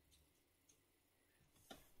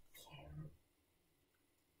 Okay.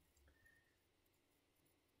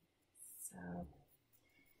 So I'm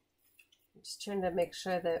just trying to make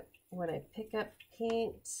sure that when I pick up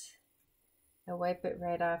paint, I wipe it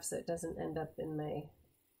right off so it doesn't end up in my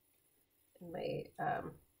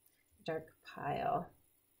dark pile,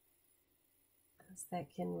 because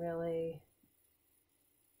that can really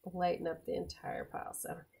lighten up the entire pile.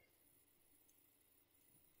 So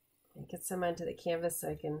I get some onto the canvas so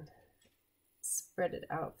I can spread it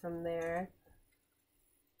out from there.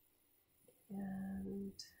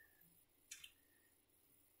 And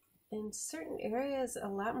in certain areas, a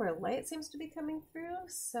lot more light seems to be coming through,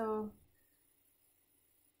 so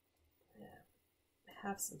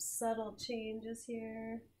have some subtle changes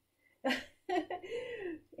here.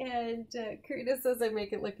 And Karina says I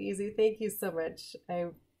make it look easy. Thank you so much. I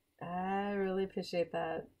really appreciate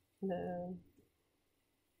that. No.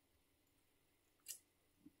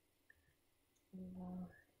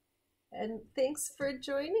 And thanks for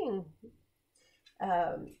joining.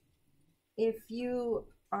 If you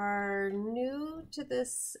are new to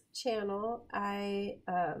this channel, I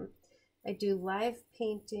do live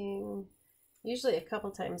painting usually a couple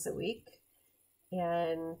times a week,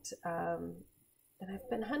 and I've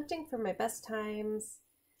been hunting for my best times.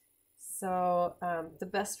 So the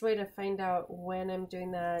best way to find out when I'm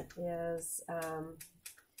doing that is,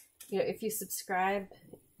 if you subscribe,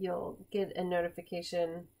 you'll get a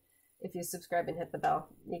notification. If you subscribe and hit the bell,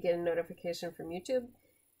 you get a notification from YouTube.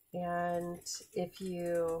 And if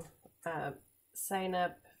you sign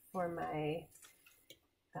up for my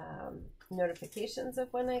notifications of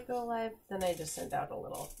when I go live, then I just send out a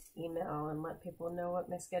little email and let people know what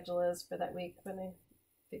my schedule is for that week when I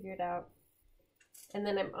figure it out. And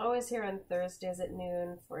then I'm always here on Thursdays at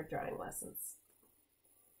noon for drawing lessons.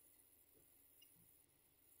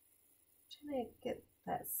 Trying to get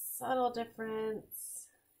that subtle difference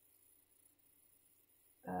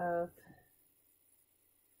of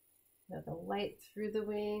the light through the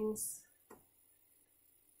wings.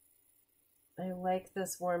 I like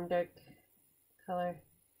this warm dark color,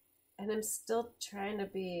 and I'm still trying to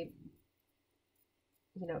be,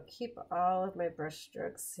 keep all of my brush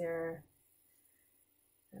strokes here.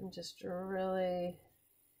 I'm just really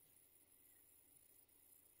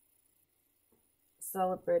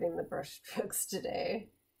celebrating the brush strokes today.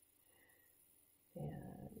 And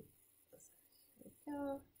here we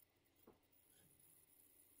go.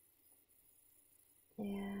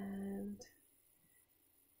 And let's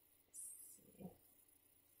see.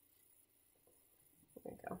 There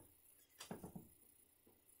we go.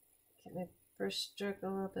 Get my brush stroke a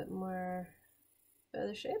little bit more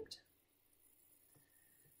feather shaped.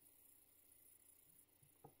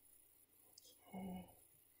 Okay.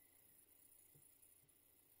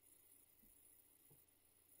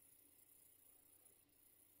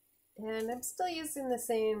 And I'm still using the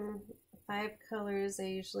same 5 colors I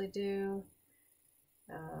usually do.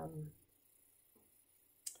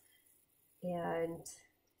 And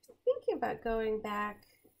thinking about going back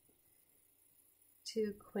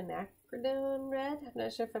to quinacridone red. I'm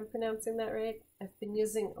not sure if I'm pronouncing that right. I've been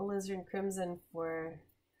using alizarin crimson for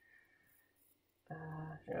I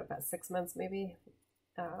don't know, about 6 months maybe.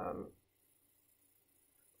 But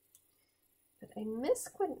I miss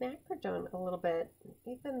quinacridone a little bit,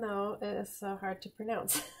 even though it is so hard to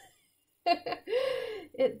pronounce.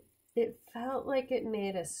 It felt like it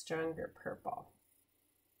made a stronger purple.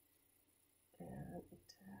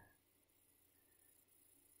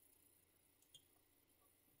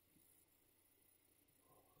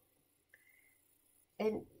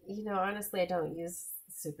 And honestly, I don't use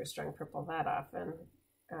super strong purple that often.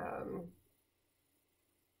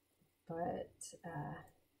 But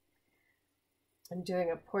I'm doing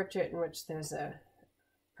a portrait in which there's a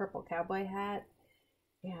purple cowboy hat,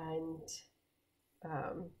 and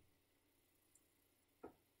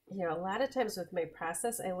a lot of times with my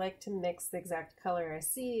process, I like to mix the exact color I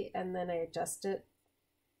see, and then I adjust it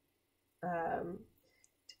to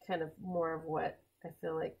kind of more of what I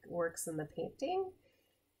feel like works in the painting.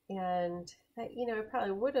 And that, I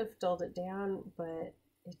probably would have dulled it down, but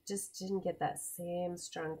it just didn't get that same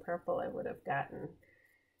strong purple I would have gotten.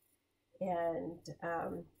 And,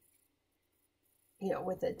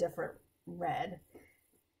 with a different red.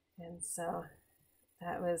 And so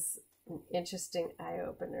that was an interesting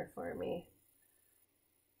eye-opener for me.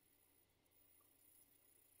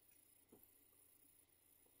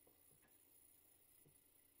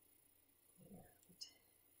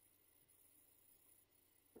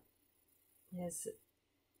 Is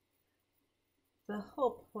the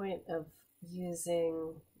whole point of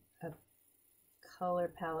using a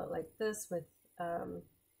color palette like this with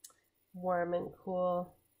warm and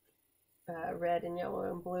cool red and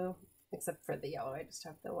yellow and blue, except for the yellow, I just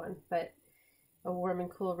have the one, but a warm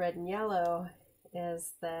and cool red and yellow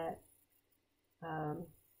is that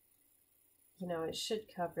it should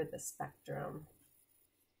cover the spectrum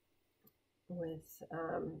with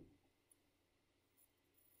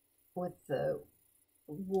the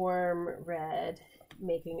warm red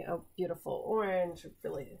making a beautiful orange,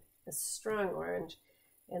 really a strong orange,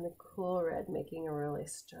 and the cool red making a really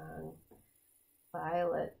strong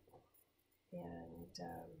violet.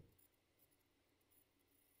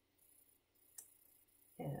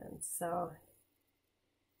 And so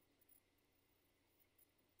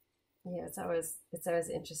yeah, it's always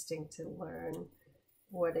interesting to learn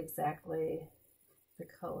what exactly the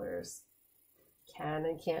colors can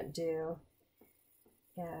and can't do.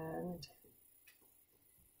 And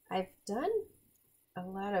I've done a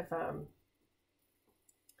lot of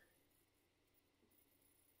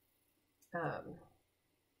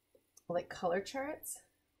like color charts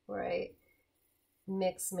where I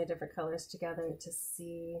mix my different colors together to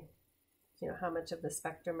see, you know, how much of the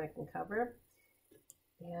spectrum I can cover.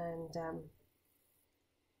 And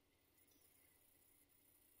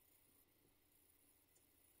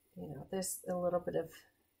you know, there's a little bit of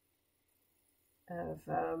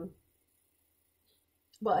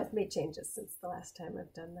well, I've made changes since the last time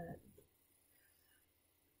I've done that.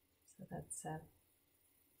 So that's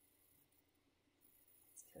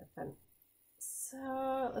it's kind of fun.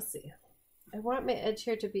 So let's see. I want my edge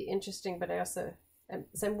here to be interesting, but I also,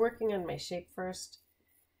 so I'm working on my shape first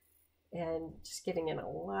and just getting in a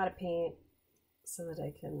lot of paint so that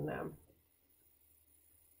I can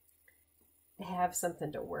have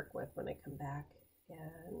something to work with when I come back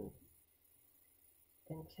and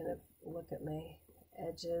kind of look at my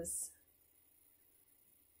edges.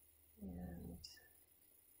 And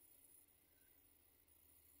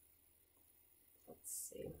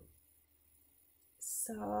let's see.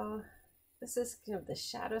 So this is kind of the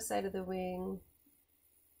shadow side of the wing,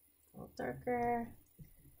 a little darker.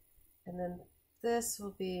 And then this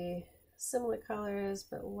will be similar colors,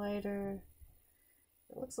 but lighter.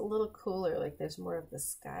 It looks a little cooler, like there's more of the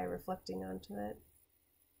sky reflecting onto it.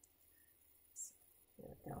 So here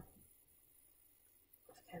we go.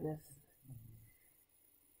 I've kind of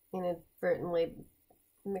inadvertently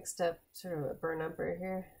mixed up sort of a burnt umber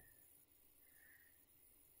here.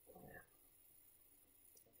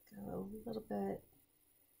 Go a little bit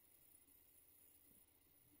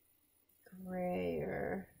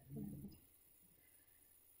grayer.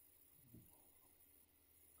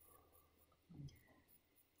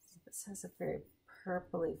 So this has a very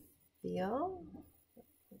purpley feel.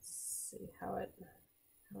 Let's see how it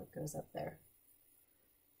goes up there.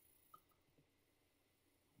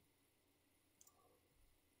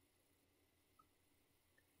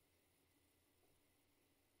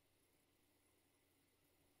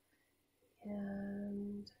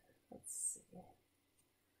 And let's see.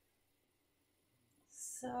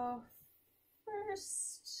 So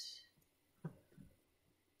first,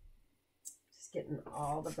 just getting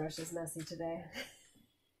all the brushes messy today.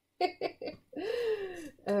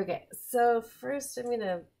 Okay, so first I'm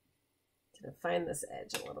gonna kind of find this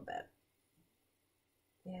edge a little bit.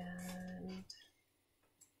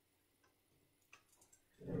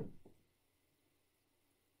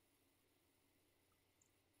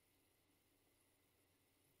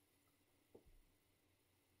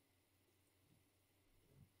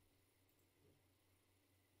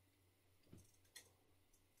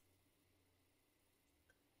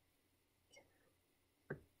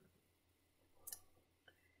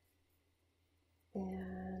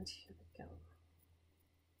 And here we go.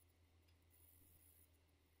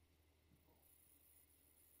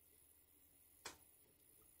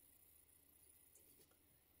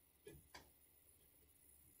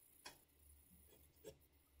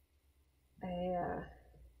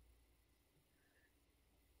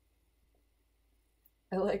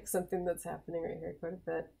 I like something that's happening right here quite a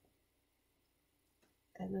bit.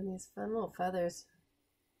 And then these fun little feathers.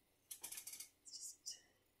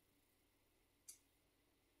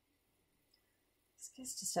 These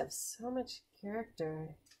guys just have so much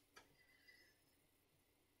character.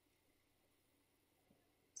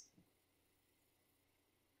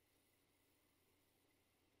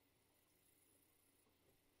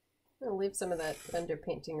 I'm going to leave some of that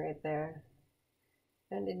underpainting right there.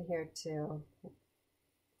 And in here too.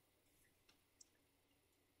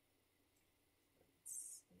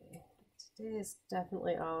 Today is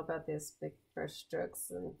definitely all about these big brush strokes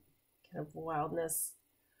and kind of wildness.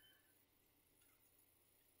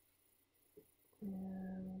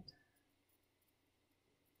 And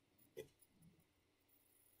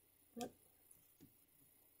I'm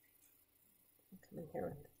coming here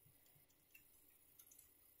with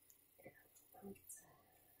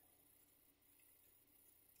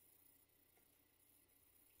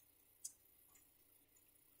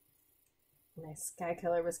my sky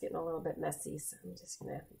color was getting a little bit messy, so I'm just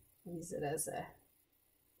gonna use it as a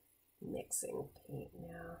mixing paint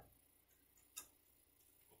now.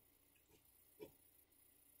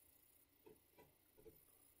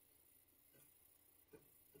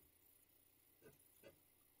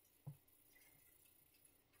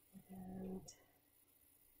 And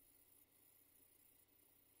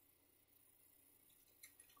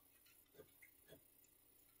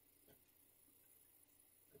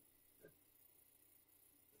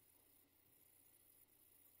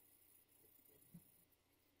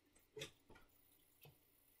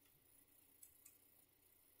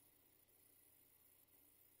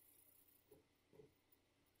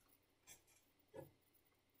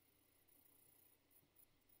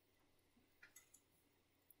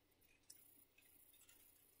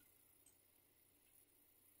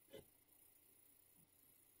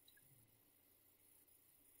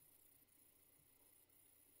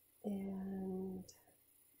And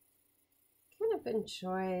kind of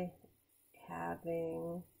enjoy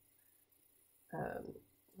having a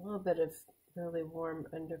little bit of really warm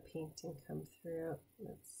underpainting come through.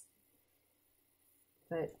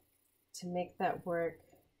 But to make that work,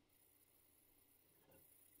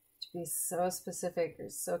 to be so specific or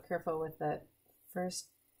so careful with that first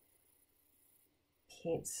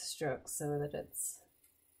paint stroke so that it's,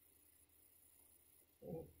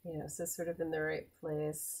 you know, so sort of in the right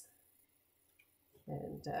place,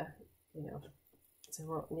 and you know, so I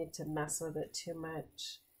won't need to mess with it too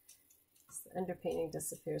much. So the underpainting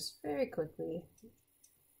disappears very quickly.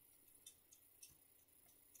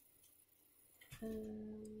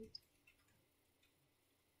 And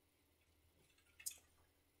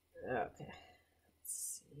okay,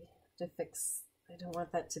 let's see. To fix, I don't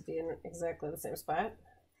want that to be in exactly the same spot.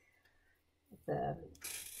 The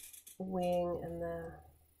wing and the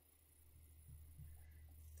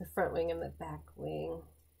front wing and the back wing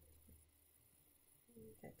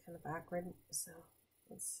get kind of awkward, so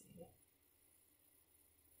let's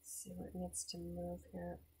see what needs to move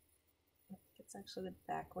here. I think it's actually the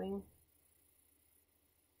back wing.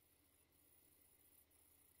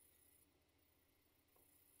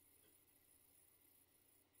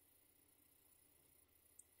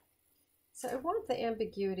 So I want the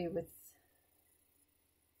ambiguity with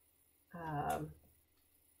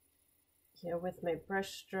you know, with my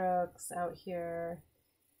brush strokes out here,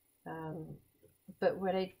 but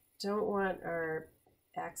what I don't want are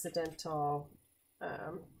accidental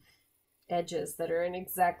edges that are in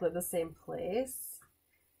exactly the same place.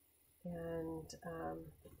 And there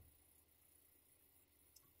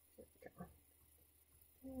we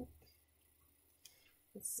go.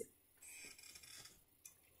 Let's see.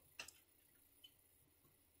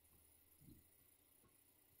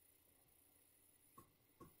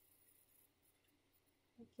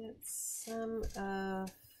 Get some of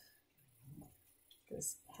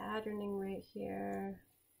this patterning right here.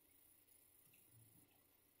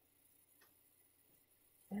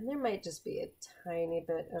 And there might just be a tiny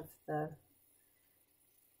bit of the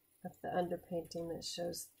underpainting that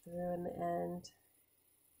shows through in the end.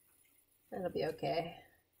 That'll be okay.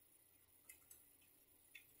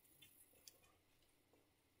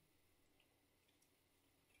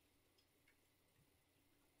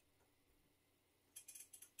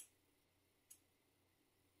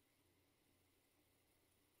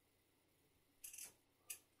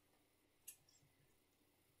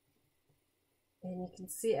 And you can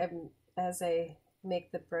see as I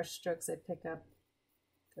make the brush strokes, I pick up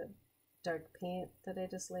the dark paint that I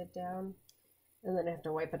just laid down, and then I have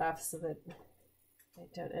to wipe it off so that I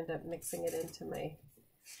don't end up mixing it into my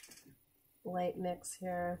light mix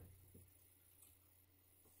here.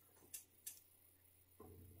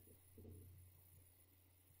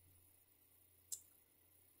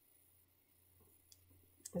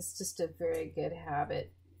 It's just a very good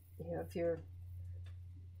habit, you know, if you're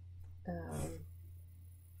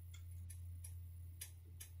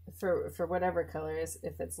for whatever color is,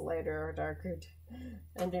 if it's lighter or darker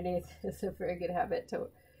underneath, it's a very good habit to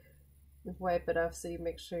wipe it off so you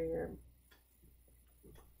make sure you're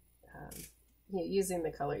using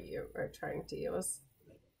the color you are trying to use.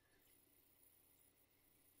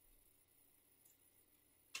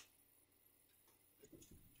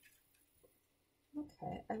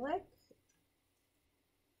 Okay, I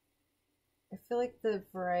feel like the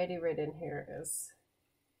variety right in here is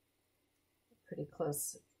pretty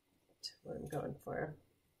close to what I'm going for.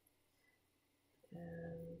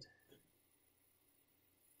 And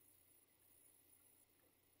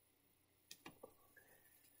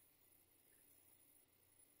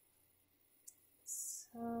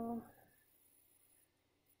so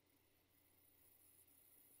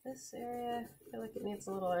this area, I feel like it needs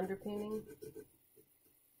a little underpainting.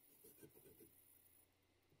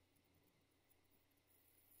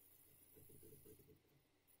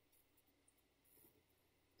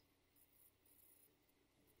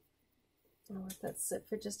 I'll let that sit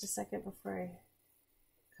for just a second before I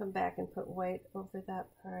come back and put white over that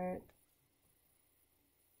part.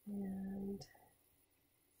 And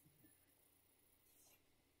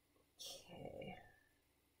okay.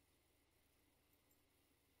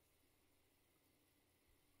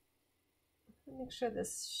 Make sure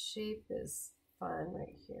this shape is fun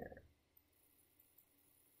right here.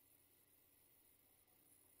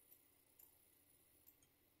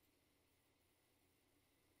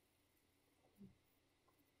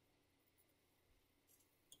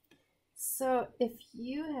 So if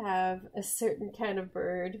you have a certain kind of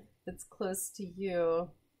bird that's close to you,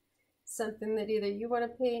 something that either you want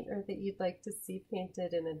to paint or that you'd like to see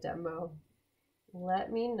painted in a demo,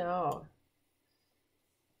 let me know.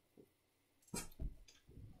 And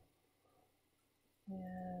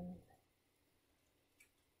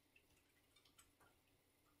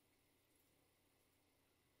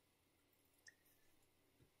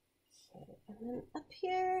okay, and then up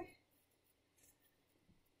here,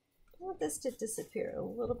 I want this to disappear a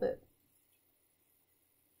little bit.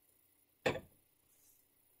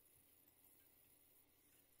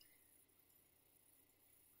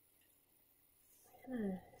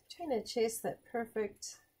 Trying to chase that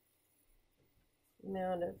perfect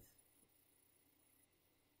amount of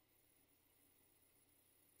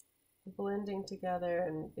blending together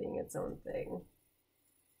and being its own thing.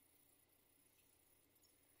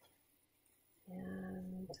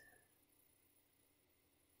 And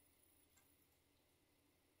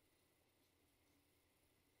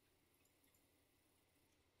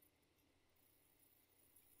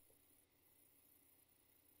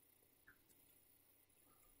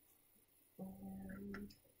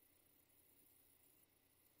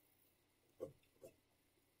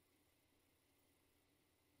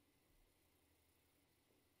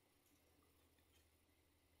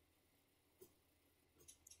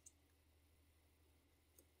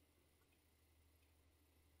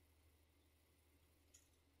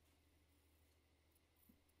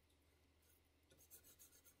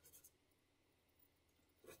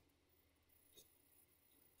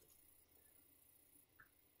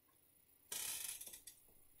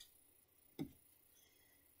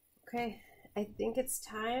okay, I think it's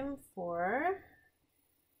time for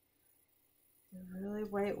the really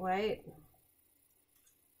white.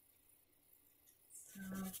 So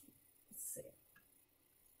let's see.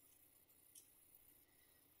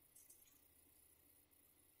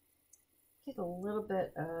 Get a little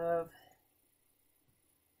bit of,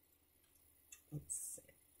 let's see,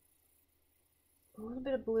 a little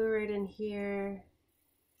bit of blue right in here,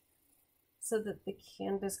 so that the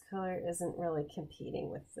canvas color isn't really competing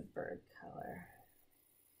with the bird color.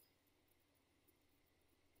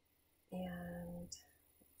 And let's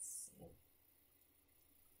see,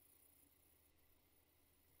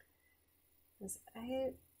 because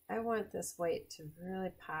I want this white to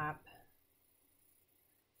really pop.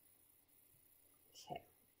 Okay,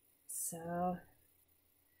 so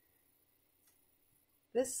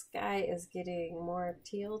this sky is getting more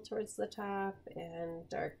teal towards the top and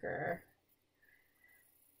darker.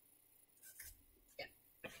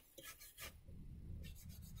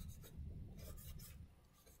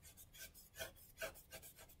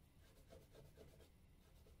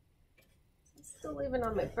 Still leaving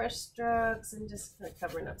on my brush strokes and just kind of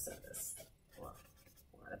covering up some of this, well,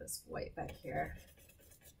 a lot of this white back here.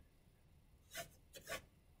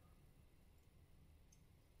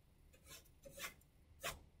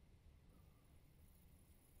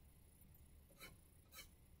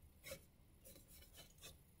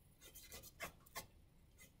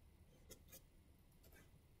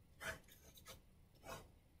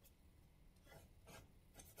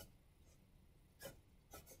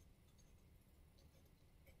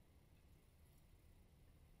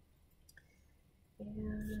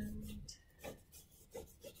 And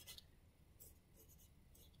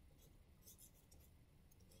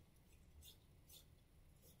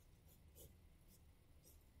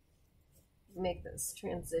make this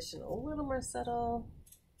transition a little more subtle.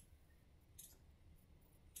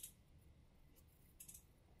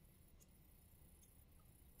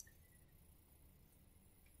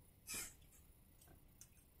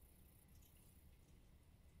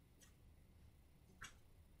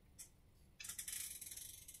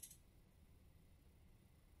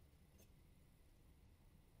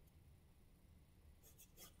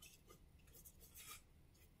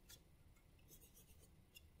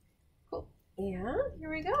 Yeah,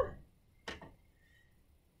 here we go.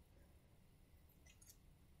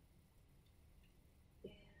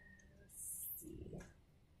 Let's see.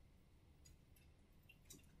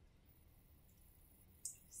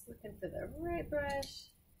 Just looking for the right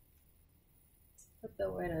brush. Put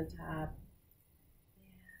the white on top.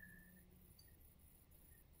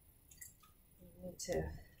 And I need to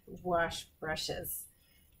wash brushes.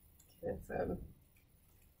 If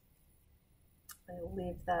I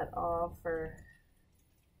leave that all for,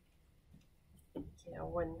 you know,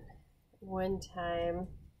 one time.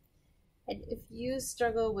 And if you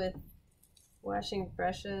struggle with washing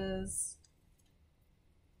brushes,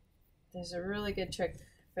 there's a really good trick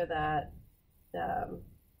for that.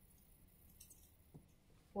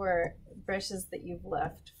 For brushes that you've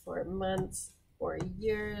left for months or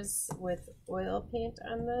years with oil paint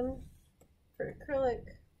on them. For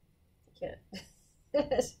acrylic, you can't.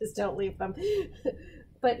 Just don't leave them.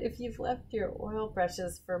 But if you've left your oil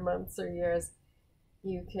brushes for months or years,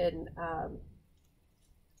 you can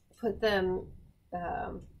put them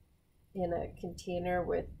in a container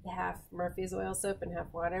with half Murphy's oil soap and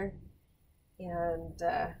half water. And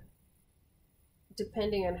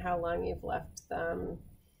depending on how long you've left them,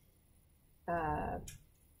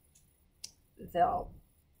 they'll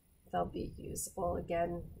be usable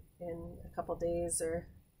again in a couple days or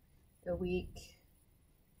a week.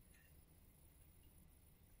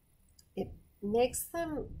 It makes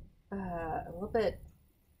them a little bit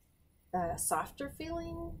softer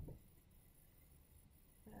feeling,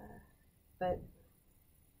 but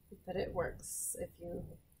it works if you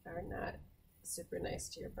are not super nice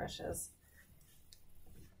to your brushes.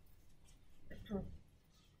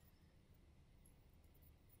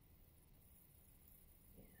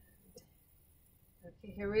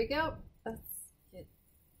 Okay, here we go. Let's get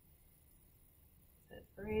the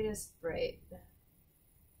brightest bright.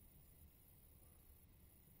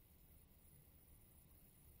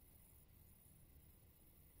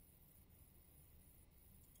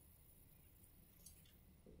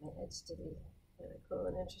 My edge to be kind of cool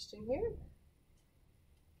and interesting here.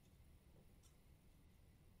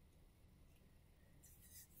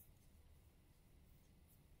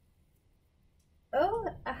 Oh,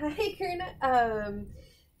 hi, Karina.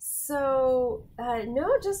 No,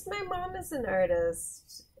 just my mom is an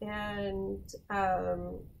artist, and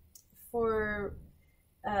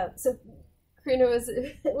so Karina was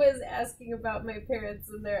asking about my parents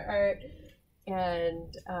and their art,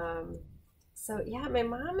 and so yeah, my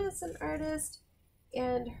mom is an artist,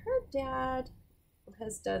 and her dad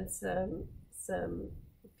has done some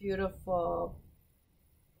beautiful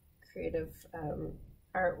creative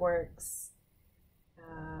artworks.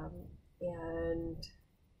 And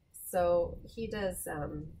so he does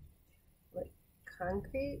like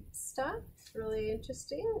concrete stuff, really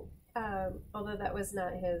interesting. Although that was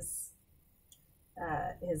not his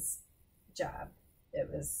job. It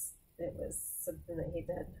was something that he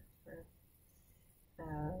did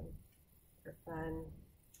for fun.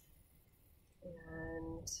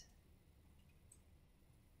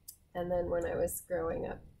 And then when I was growing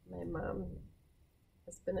up, my mom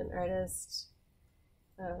has been an artist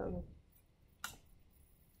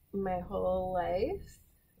my whole life,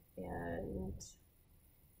 and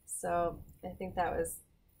so I think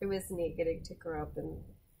it was neat getting to grow up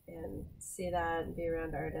and see that and be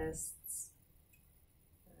around artists.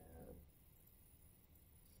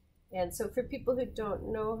 And so for people who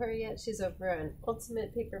don't know her yet, she's over on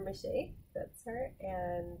Ultimate Paper Mache. That's her,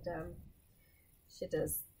 and she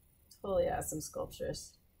does totally awesome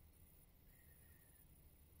sculptures.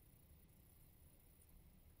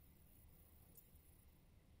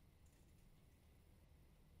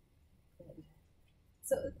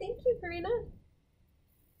 So thank you, Karina.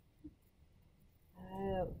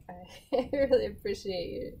 I really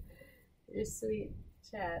appreciate your sweet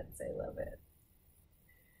chats. I love it.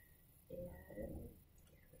 And here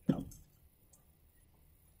we go.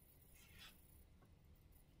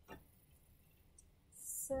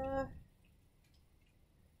 So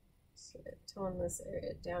should I tone this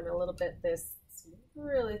area down a little bit? There's some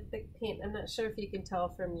really thick paint. I'm not sure if you can tell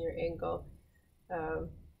from your angle.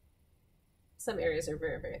 Some areas are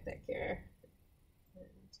very, very thick here.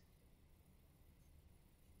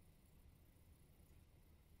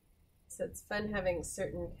 So it's fun having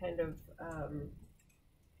certain kind of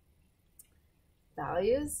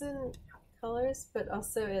values and colors, but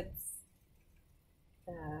also it's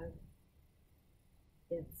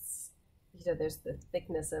there's the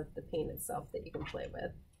thickness of the paint itself that you can play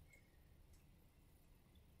with.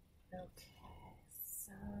 Okay,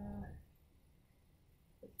 so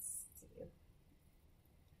let's see.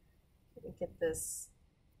 Let me get this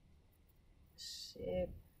shape.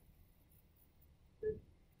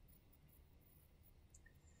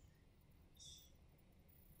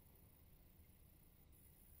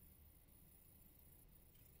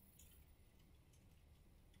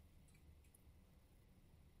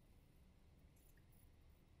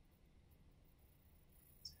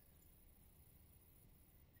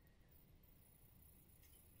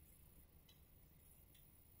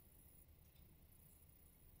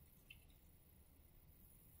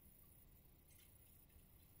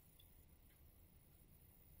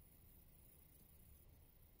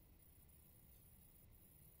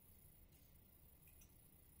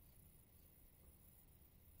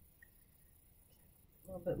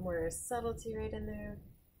 A little bit more subtlety right in there.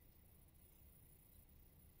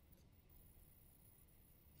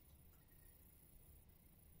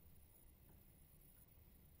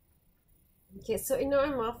 Okay, so I know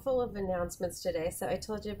I'm all full of announcements today. So I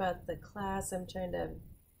told you about the class I'm trying to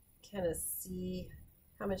kind of see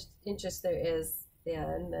how much interest there is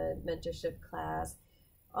in the mentorship class.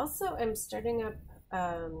 Also, I'm starting up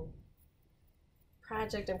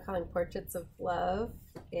project I'm calling Portraits of Love,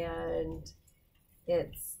 and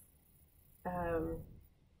it's kind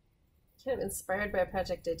of inspired by a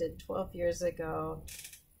project I did 12 years ago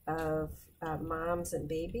of moms and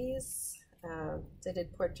babies. I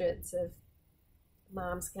did portraits of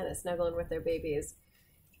moms kind of snuggling with their babies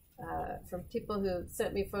from people who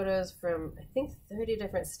sent me photos from, I think, 30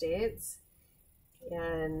 different states.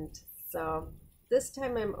 And so this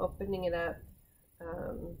time I'm opening it up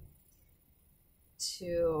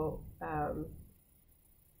to,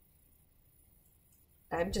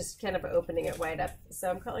 I'm just kind of opening it wide up. So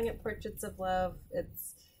I'm calling it Portraits of Love.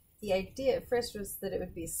 It's, the idea at first was that it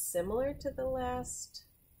would be similar to the last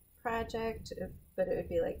project, but it would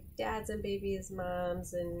be like dads and babies,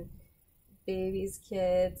 moms and babies,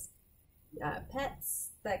 kids,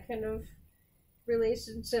 pets, that kind of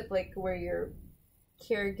relationship, like where you're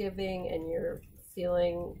caregiving and you're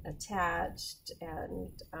feeling attached,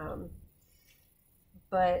 and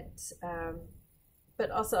but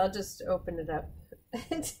also I'll just open it up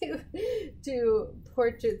to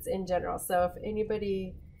portraits in general. So if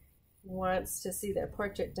anybody wants to see their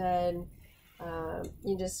portrait done,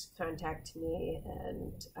 you just contact me,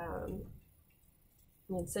 and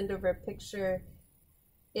you can send over a picture.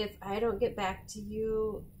 If I don't get back to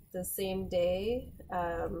you the same day,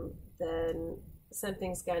 then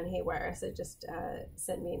something's gone haywire. So just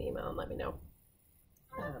send me an email and let me know.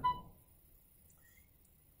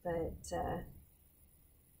 But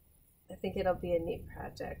I think it'll be a neat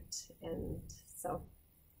project, and so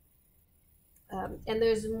and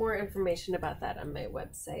there's more information about that on my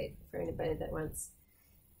website for anybody that wants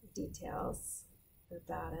details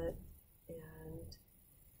about it. And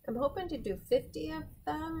I'm hoping to do 50 of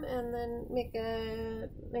them and then make a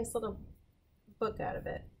nice little book out of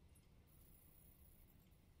it.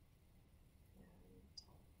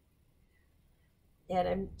 And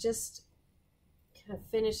I'm just kind of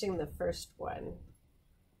finishing the first one.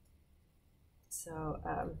 So,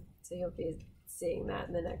 so you'll be seeing that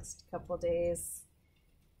in the next couple days.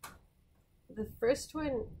 The first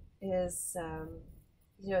one is,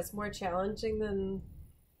 it's more challenging than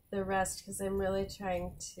the rest because I'm really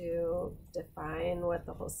trying to define what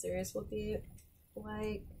the whole series will be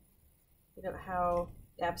like. How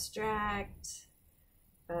abstract,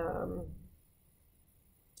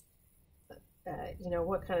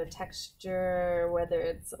 what kind of texture, whether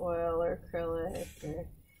it's oil or acrylic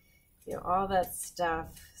or all that stuff.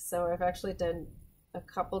 So I've actually done a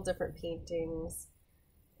couple different paintings,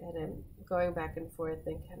 and I'm going back and forth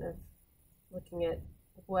and kind of looking at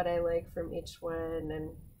what I like from each one.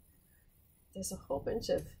 And there's a whole bunch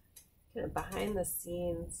of kind of behind the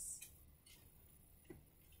scenes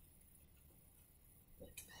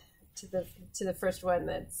to the first one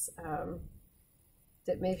that's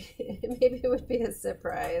that maybe would be a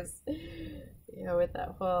surprise, with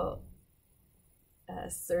that whole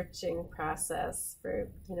searching process for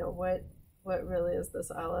what really is this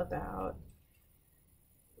all about.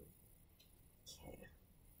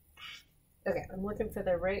 Okay, I'm looking for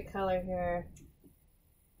the right color here.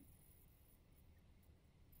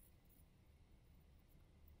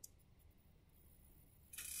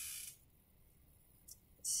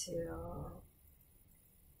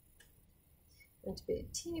 And to be a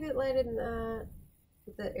teeny bit lighter than that,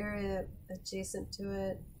 the area adjacent to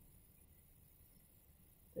it.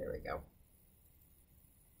 There we go.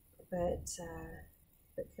 But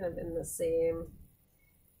kind of in the same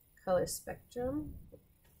color spectrum.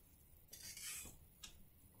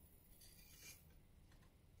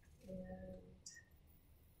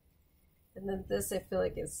 And then this I feel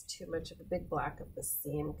like is too much of a big block of the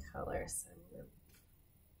same color, so I'm gonna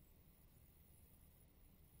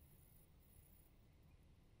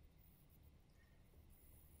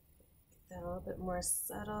get that a little bit more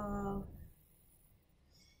subtle.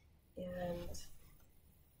 And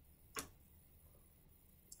I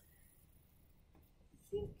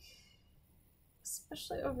think,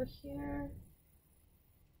 especially over here,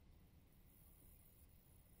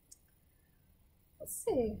 let's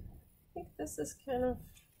see, I think this is kind of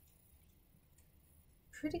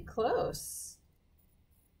pretty close.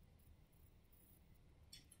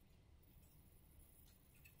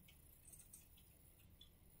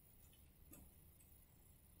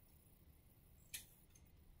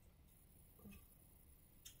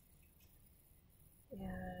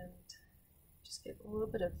 And just get a little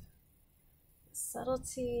bit of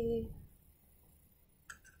subtlety.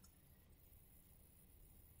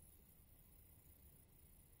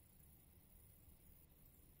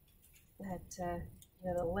 That You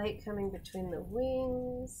know, the light coming between the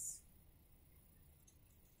wings.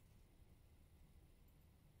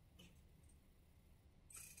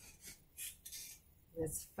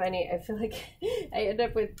 It's funny, I feel like I end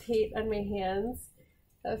up with paint on my hands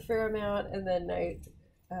a fair amount, and then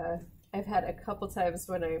I've had a couple times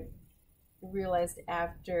when I realized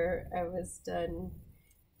after I was done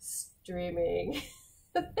streaming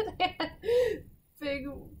that I had big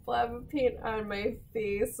blob of paint on my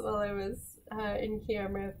face while I was in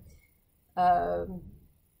camera. But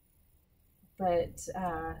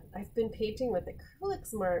I've been painting with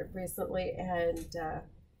acrylics more recently, and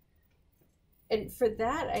for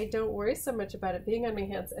that, I don't worry so much about it being on my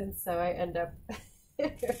hands, and so I end up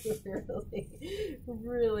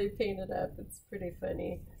really painted up. It's pretty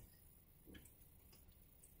funny.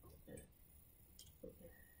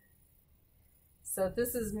 So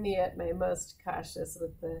this is me at my most cautious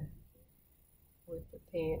with the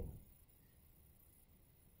paint.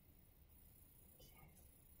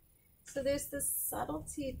 So there's this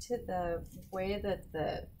subtlety to the way that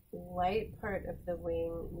the light part of the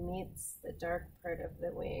wing meets the dark part of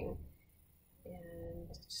the wing, and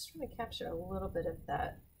I just want to capture a little bit of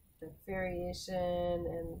that, the variation,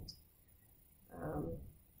 and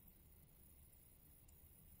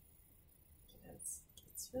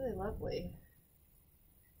it's really lovely,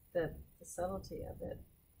 the subtlety of it.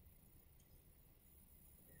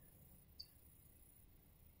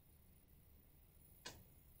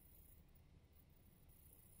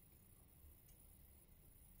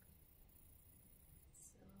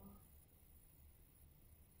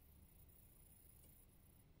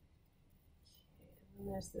 And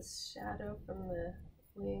there's this shadow from the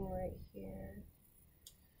wing right here.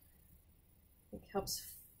 It helps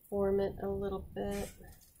form it a little bit.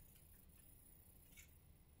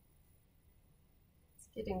 It's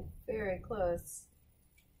getting very close.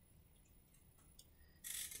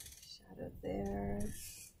 Shadow there.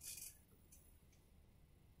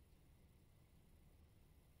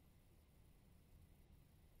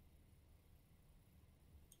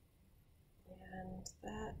 And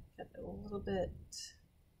that got a little bit,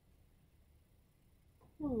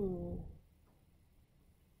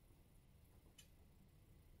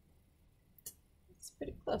 it's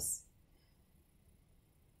pretty close.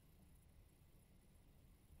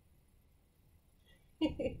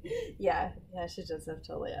 yeah, she does have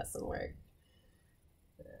totally awesome work.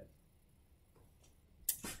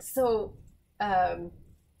 So,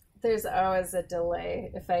 there's always a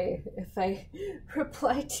delay. If I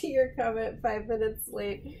reply to your comment 5 minutes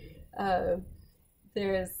late,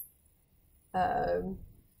 there's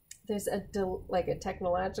like a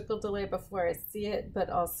technological delay before I see it, but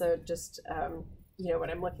also just you know, when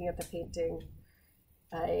I'm looking at the painting,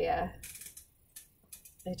 I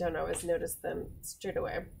don't always notice them straight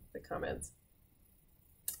away, the comments.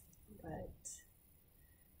 But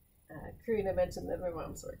Karina mentioned that my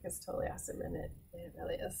mom's work is totally awesome, and it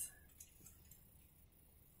really is.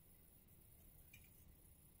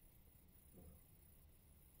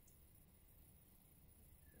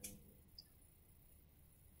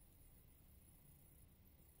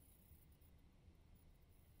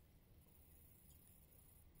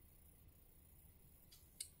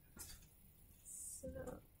 So,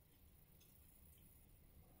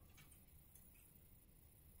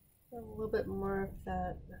 a little bit more of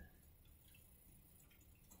that.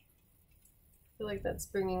 I feel like that's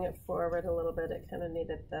bringing it forward a little bit. It kind of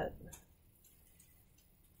needed that,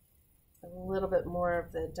 a little bit more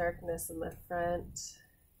of the darkness in the front.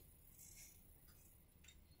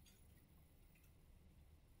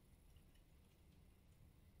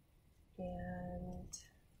 And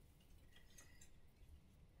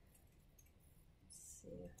let's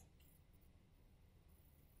see.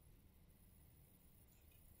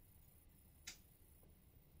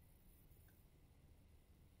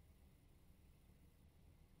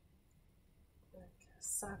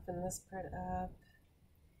 Soften this part up,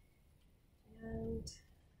 and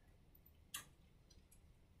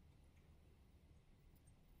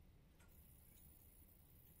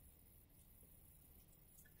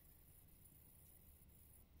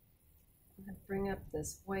I'm going to bring up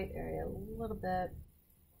this white area a little bit.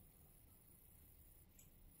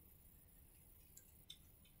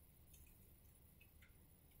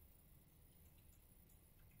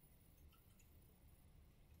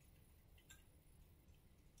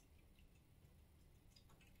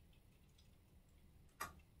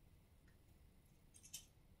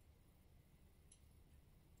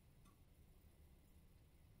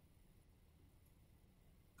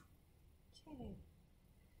 Okay,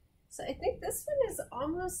 so I think this one is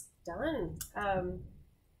almost done.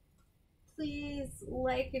 Please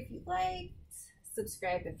like if you liked,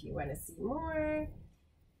 subscribe if you want to see more,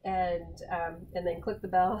 and then click the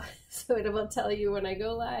bell so it will tell you when I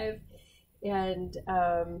go live. And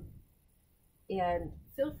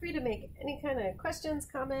feel free to make any kind of questions,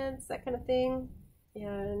 comments, that kind of thing.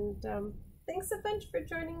 And thanks a bunch for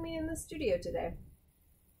joining me in the studio today.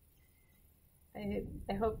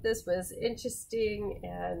 I hope this was interesting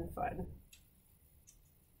and fun.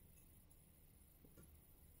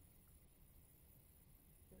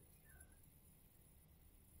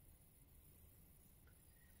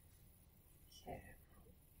 Okay.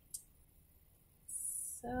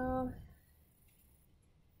 So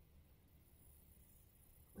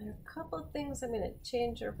there are a couple of things I'm going to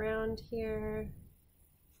change around here.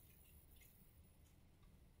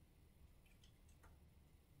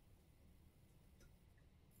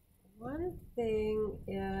 One thing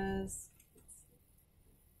is,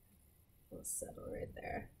 we'll settle right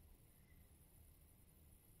there.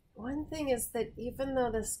 One thing is that even though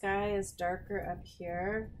the sky is darker up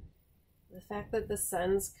here, the fact that the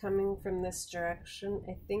sun's coming from this direction,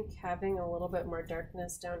 I think having a little bit more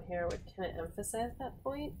darkness down here would kind of emphasize that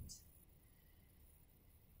point.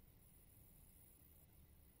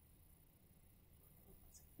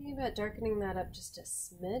 Thinking about darkening that up just a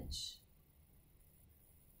smidge.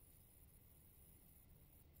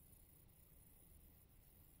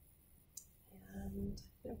 And I'm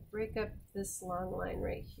going to break up this long line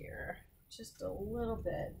right here just a little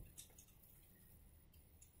bit.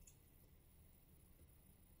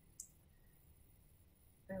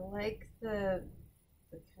 I like the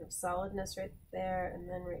kind of solidness right there, and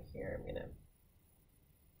then right here I'm going to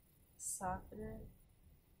soften it.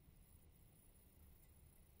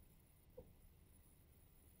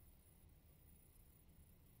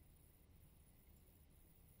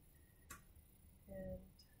 And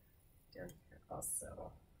down here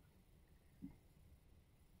also.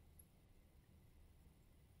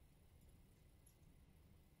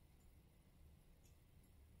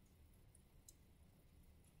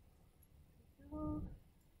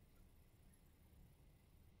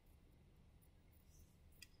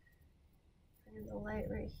 Bring the light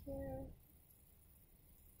right here.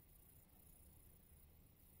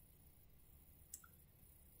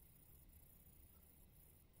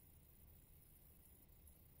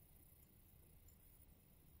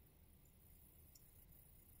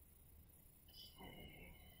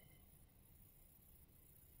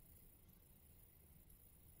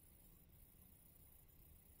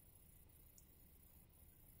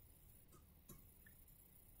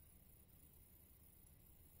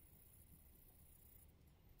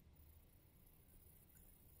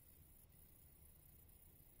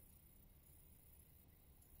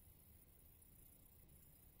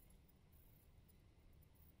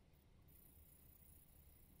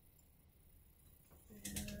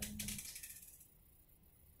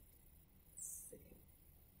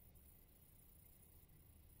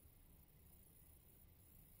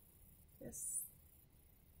 Just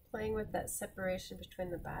playing with that separation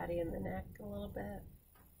between the body and the neck a little bit,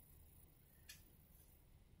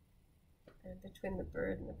 and between the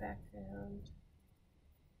bird and the background.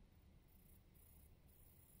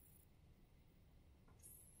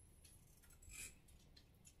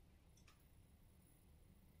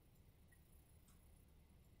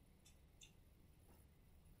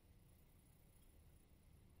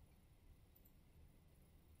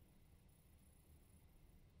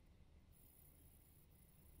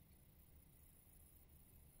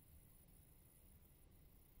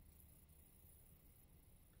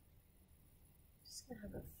 Just gonna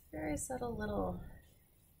have a very subtle little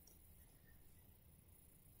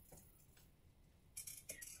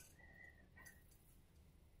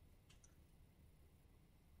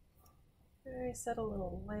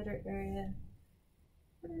little lighter area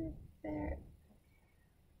right there.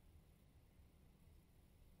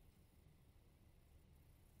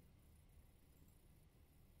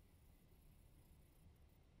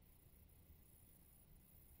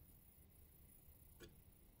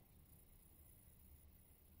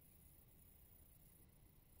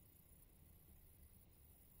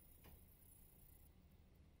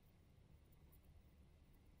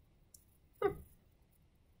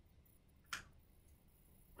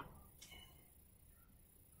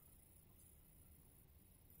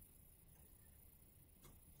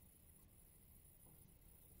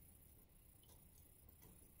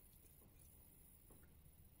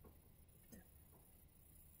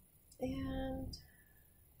 And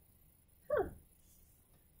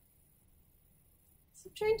so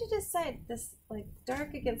I'm trying to decide this, like,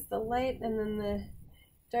 dark against the light and then the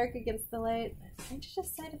dark against the light. I'm trying to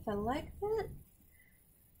decide if I like that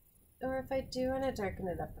or if I do want to darken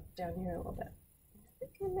it up down here a little bit.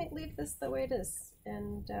 think I might leave this the way it is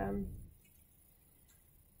and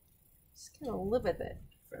just kind of live with it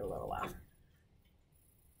for a little while.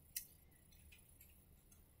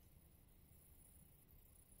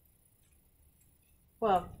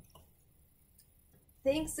 Well,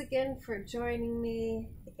 thanks again for joining me,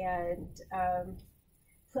 and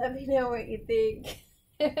let me know what you think.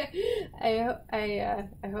 I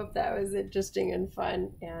hope that was interesting and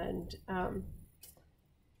fun, and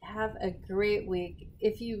have a great week.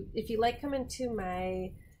 If you like coming to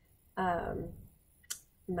my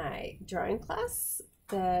my drawing class,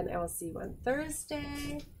 then I will see you on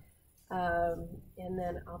Thursday, and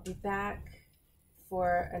then I'll be back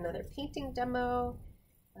for another painting demo.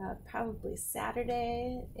 Probably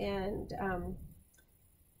Saturday, and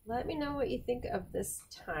let me know what you think of this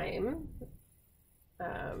time.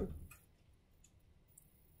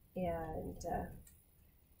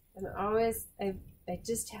 And always, I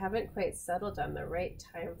just haven't quite settled on the right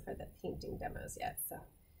time for the painting demos yet, so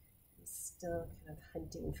I'm still kind of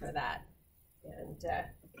hunting for that. And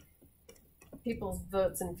people's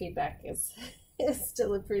votes and feedback is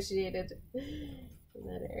still appreciated in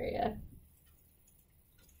that area.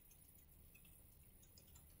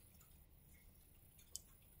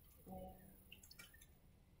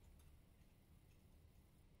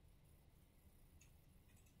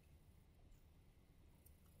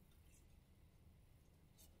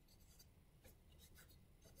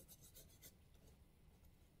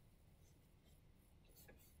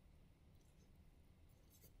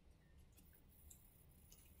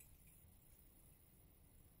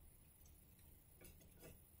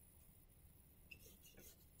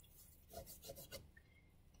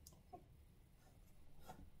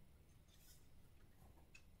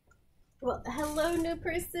 Well, hello, new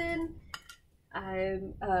person.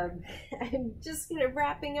 I'm just kind of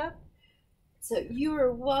wrapping up. So you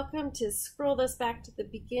are welcome to scroll this back to the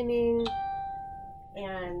beginning,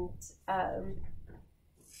 and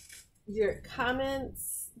your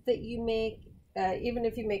comments that you make, even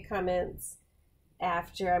if you make comments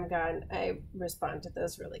after I'm gone, I respond to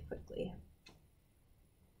those really quickly.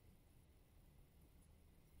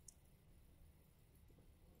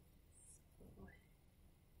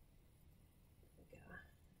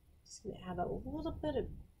 Just gonna add a little bit of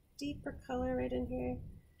deeper color right in here.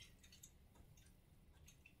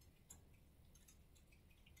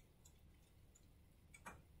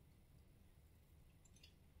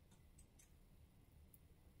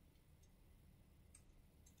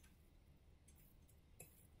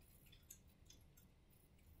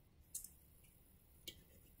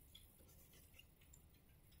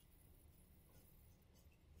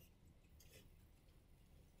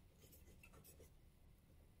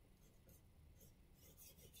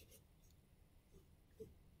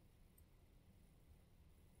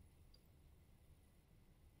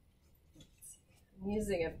 I'm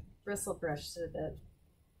using a bristle brush so that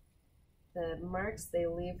the marks they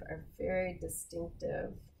leave are very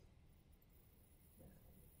distinctive.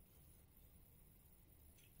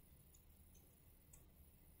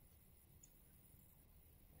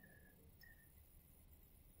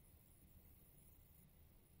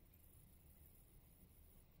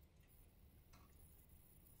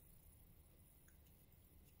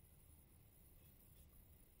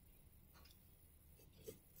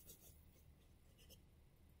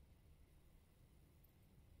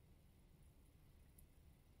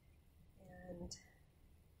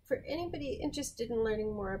 For anybody interested in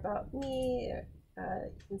learning more about me,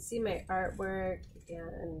 you can see my artwork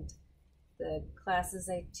and the classes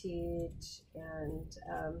I teach, and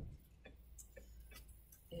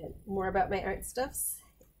more about my art stuffs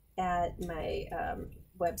at my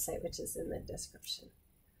website, which is in the description.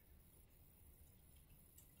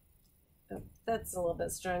 Oh, that's a little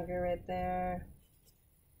bit stronger right there.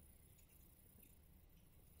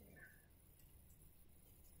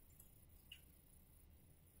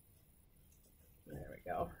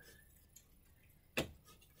 Go. I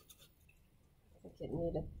think it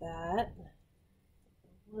needed that.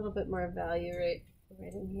 A little bit more value right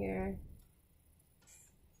in here.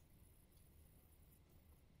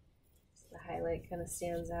 So the highlight kind of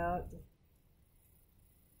stands out.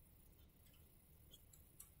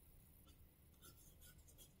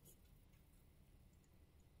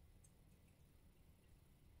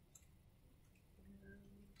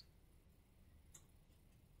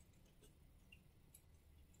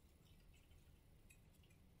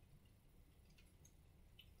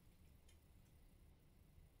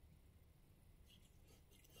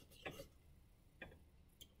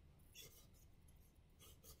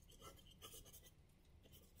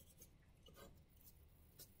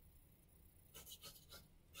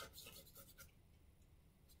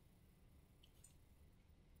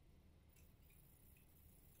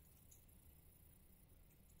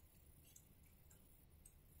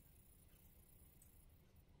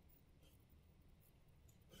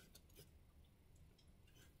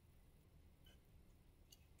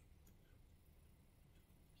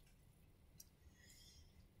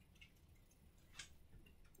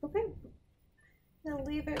 Okay, I'll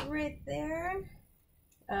leave it right there.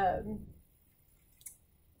 So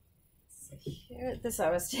here, this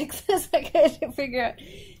always takes a second to figure out.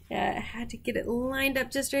 I had to get it lined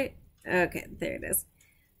up just right. Okay, there it is.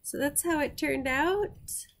 So that's how it turned out.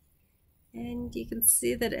 And you can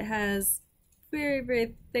see that it has very,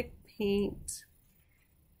 very thick paint.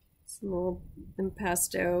 Some little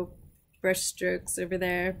impasto brush strokes over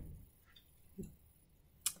there.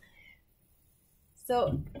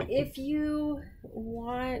 So if you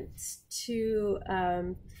want to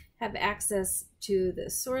have access to the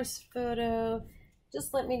source photo,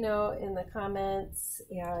 just let me know in the comments.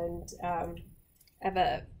 And I have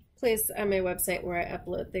a place on my website where I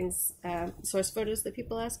upload things, source photos that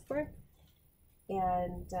people ask for.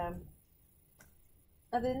 And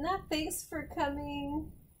other than that, thanks for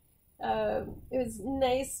coming. It was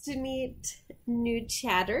nice to meet new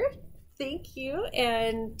chatter. Thank you,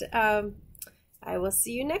 and I will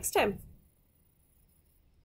see you next time.